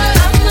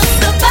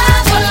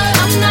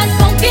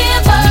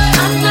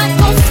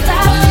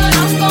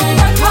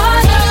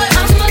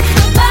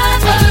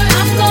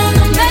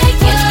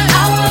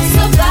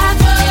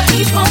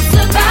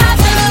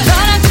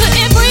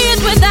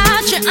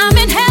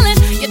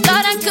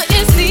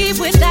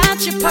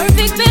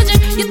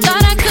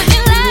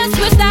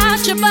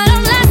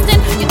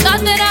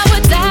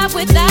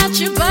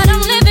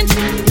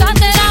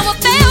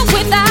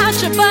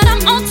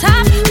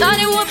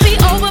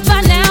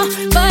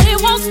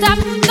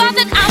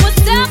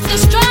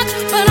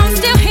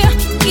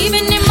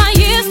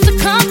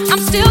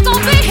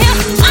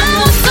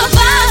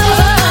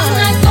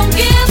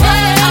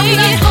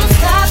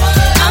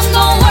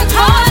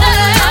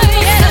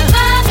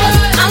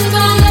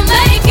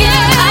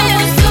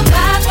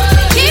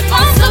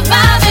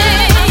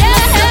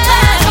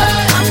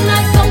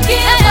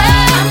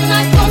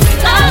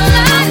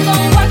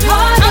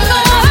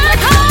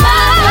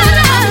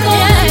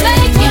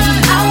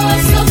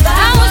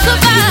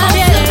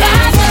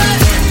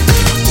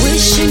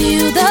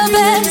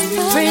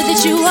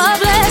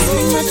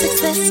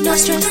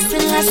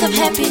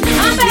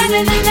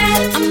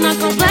 I'm not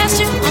gonna blast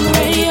you on the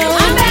radio.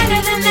 I'm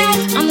better than that.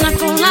 I'm not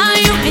gonna lie to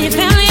you and your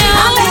family.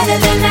 I'm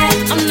better than that.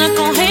 I'm not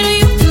gonna hate on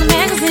you in the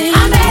magazine.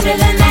 I'm better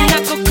than that. I'm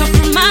not gonna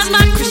compromise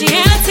my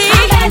Christianity.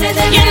 I'm better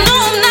than that. You know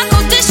I'm not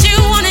gonna dish you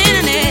on the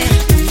internet.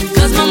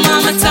 Cause my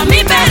mama taught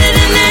me better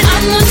than that.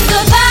 I'm a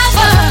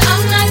survivor.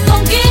 I'm not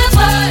gonna give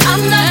up.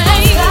 I'm not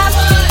gonna stop.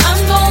 I'm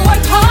gonna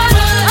work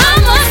harder.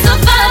 I'm a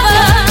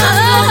survivor. I'm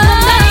gonna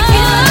make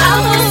it.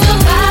 I'm a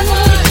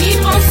survivor.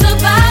 Keep on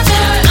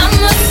surviving. I'm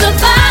a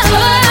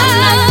survivor. I'm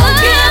not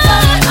gonna give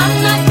up.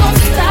 I'm not gonna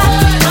stop.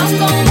 I'm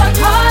gonna work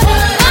harder.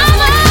 I'm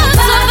a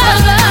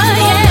survivor.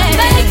 Yeah,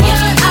 make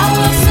it. I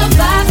will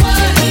survive.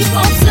 Keep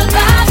on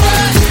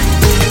surviving.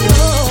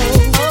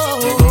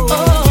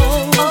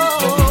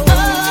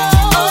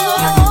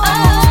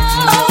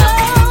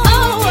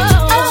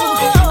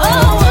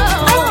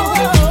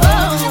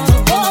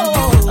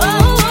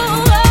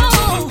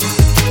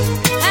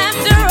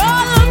 After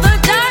all of the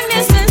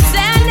darkness and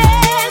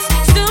sadness,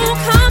 soon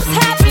comes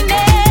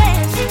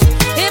happiness.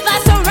 If I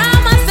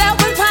surround myself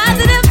with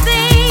positive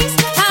things,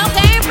 I'll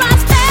gain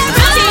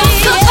prosperity. I'm a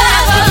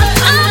survivor.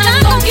 I'm not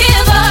gonna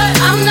give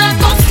up. I'm not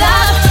gonna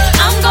stop.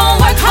 I'm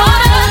gonna work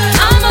harder.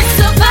 I'm a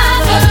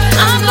survivor.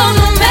 I'm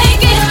gonna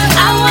make it.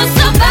 I will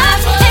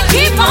survive and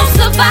keep on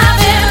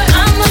surviving.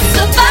 I'm a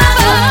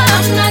survivor.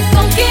 I'm not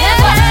gonna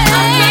give up.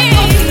 I'm not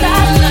gonna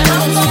stop.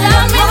 I'm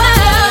gonna make it.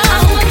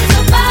 I'm a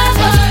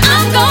survivor.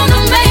 I'm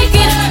gonna make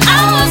it. I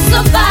will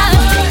survive.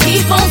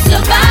 Keep on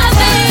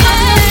surviving.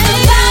 I'm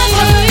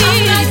not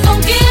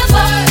gonna give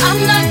up. I'm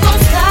not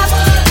gonna stop.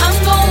 I'm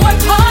gonna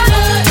work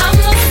harder. I'm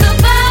a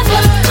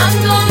survivor. I'm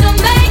gonna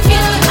make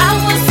it. I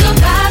will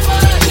survive.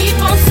 Keep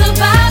on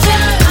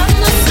surviving.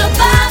 I'm a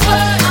survivor.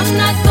 I'm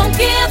not gonna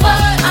give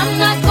up. I'm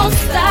not gonna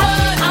stop.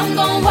 I'm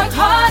gonna work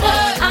harder.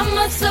 I'm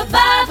a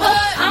survivor.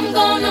 I'm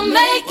gonna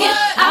make it.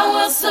 I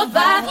will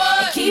survive.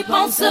 Keep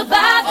on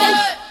surviving.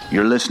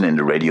 You're listening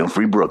to Radio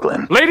Free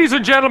Brooklyn. Ladies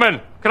and gentlemen,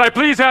 can I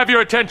please have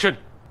your attention?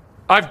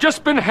 I've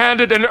just been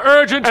handed an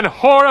urgent and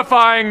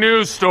horrifying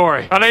news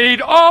story, and I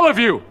need all of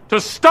you to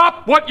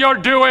stop what you're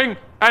doing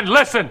and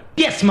listen.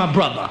 Yes, my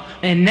brother.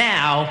 And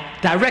now,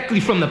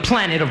 directly from the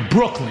planet of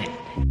Brooklyn.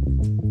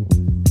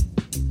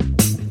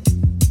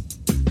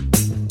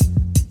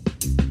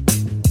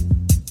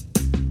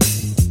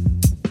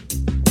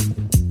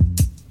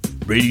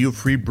 Radio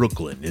Free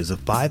Brooklyn is a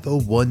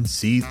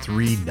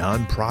 501c3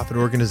 nonprofit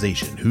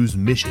organization whose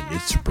mission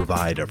is to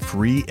provide a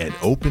free and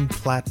open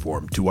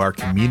platform to our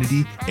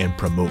community and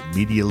promote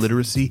media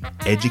literacy,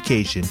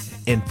 education,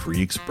 and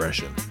free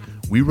expression.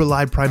 We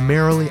rely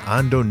primarily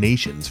on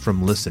donations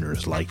from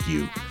listeners like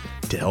you.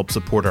 To help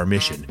support our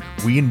mission,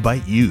 we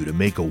invite you to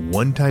make a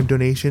one-time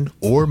donation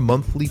or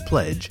monthly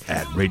pledge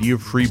at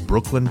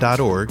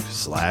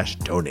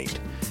radiofreebrooklyn.org/donate.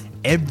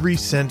 Every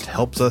cent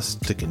helps us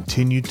to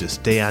continue to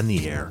stay on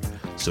the air.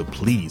 So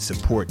please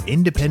support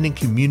independent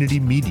community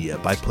media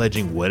by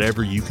pledging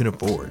whatever you can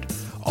afford.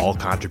 All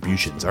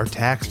contributions are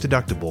tax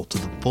deductible to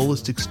the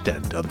fullest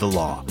extent of the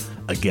law.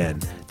 Again,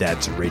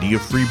 that's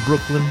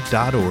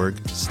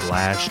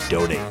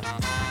radiofreebrooklyn.org/donate.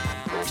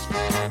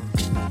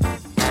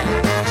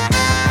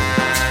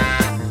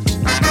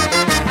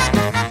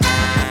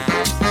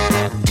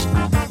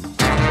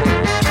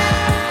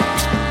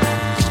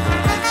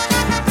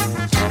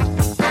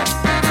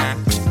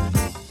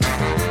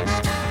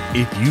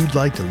 If you'd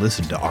like to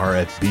listen to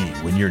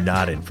RFB when you're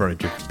not in front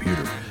of your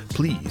computer,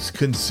 please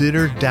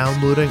consider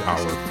downloading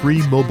our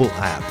free mobile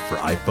app for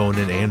iPhone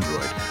and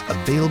Android,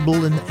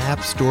 available in the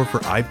App Store for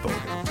iPhone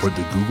or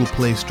the Google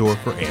Play Store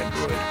for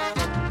Android.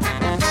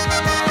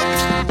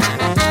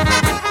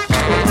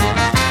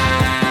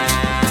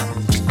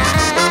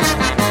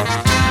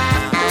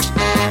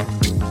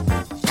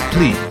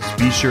 Please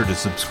be sure to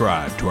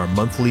subscribe to our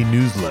monthly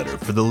newsletter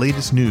for the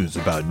latest news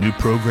about new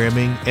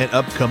programming and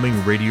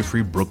upcoming Radio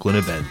Free Brooklyn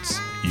events.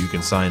 You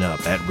can sign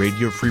up at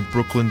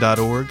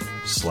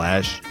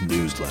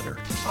radiofreebrooklyn.org/newsletter.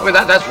 I mean,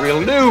 that's real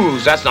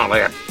news. That's not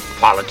like a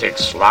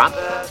politics slot.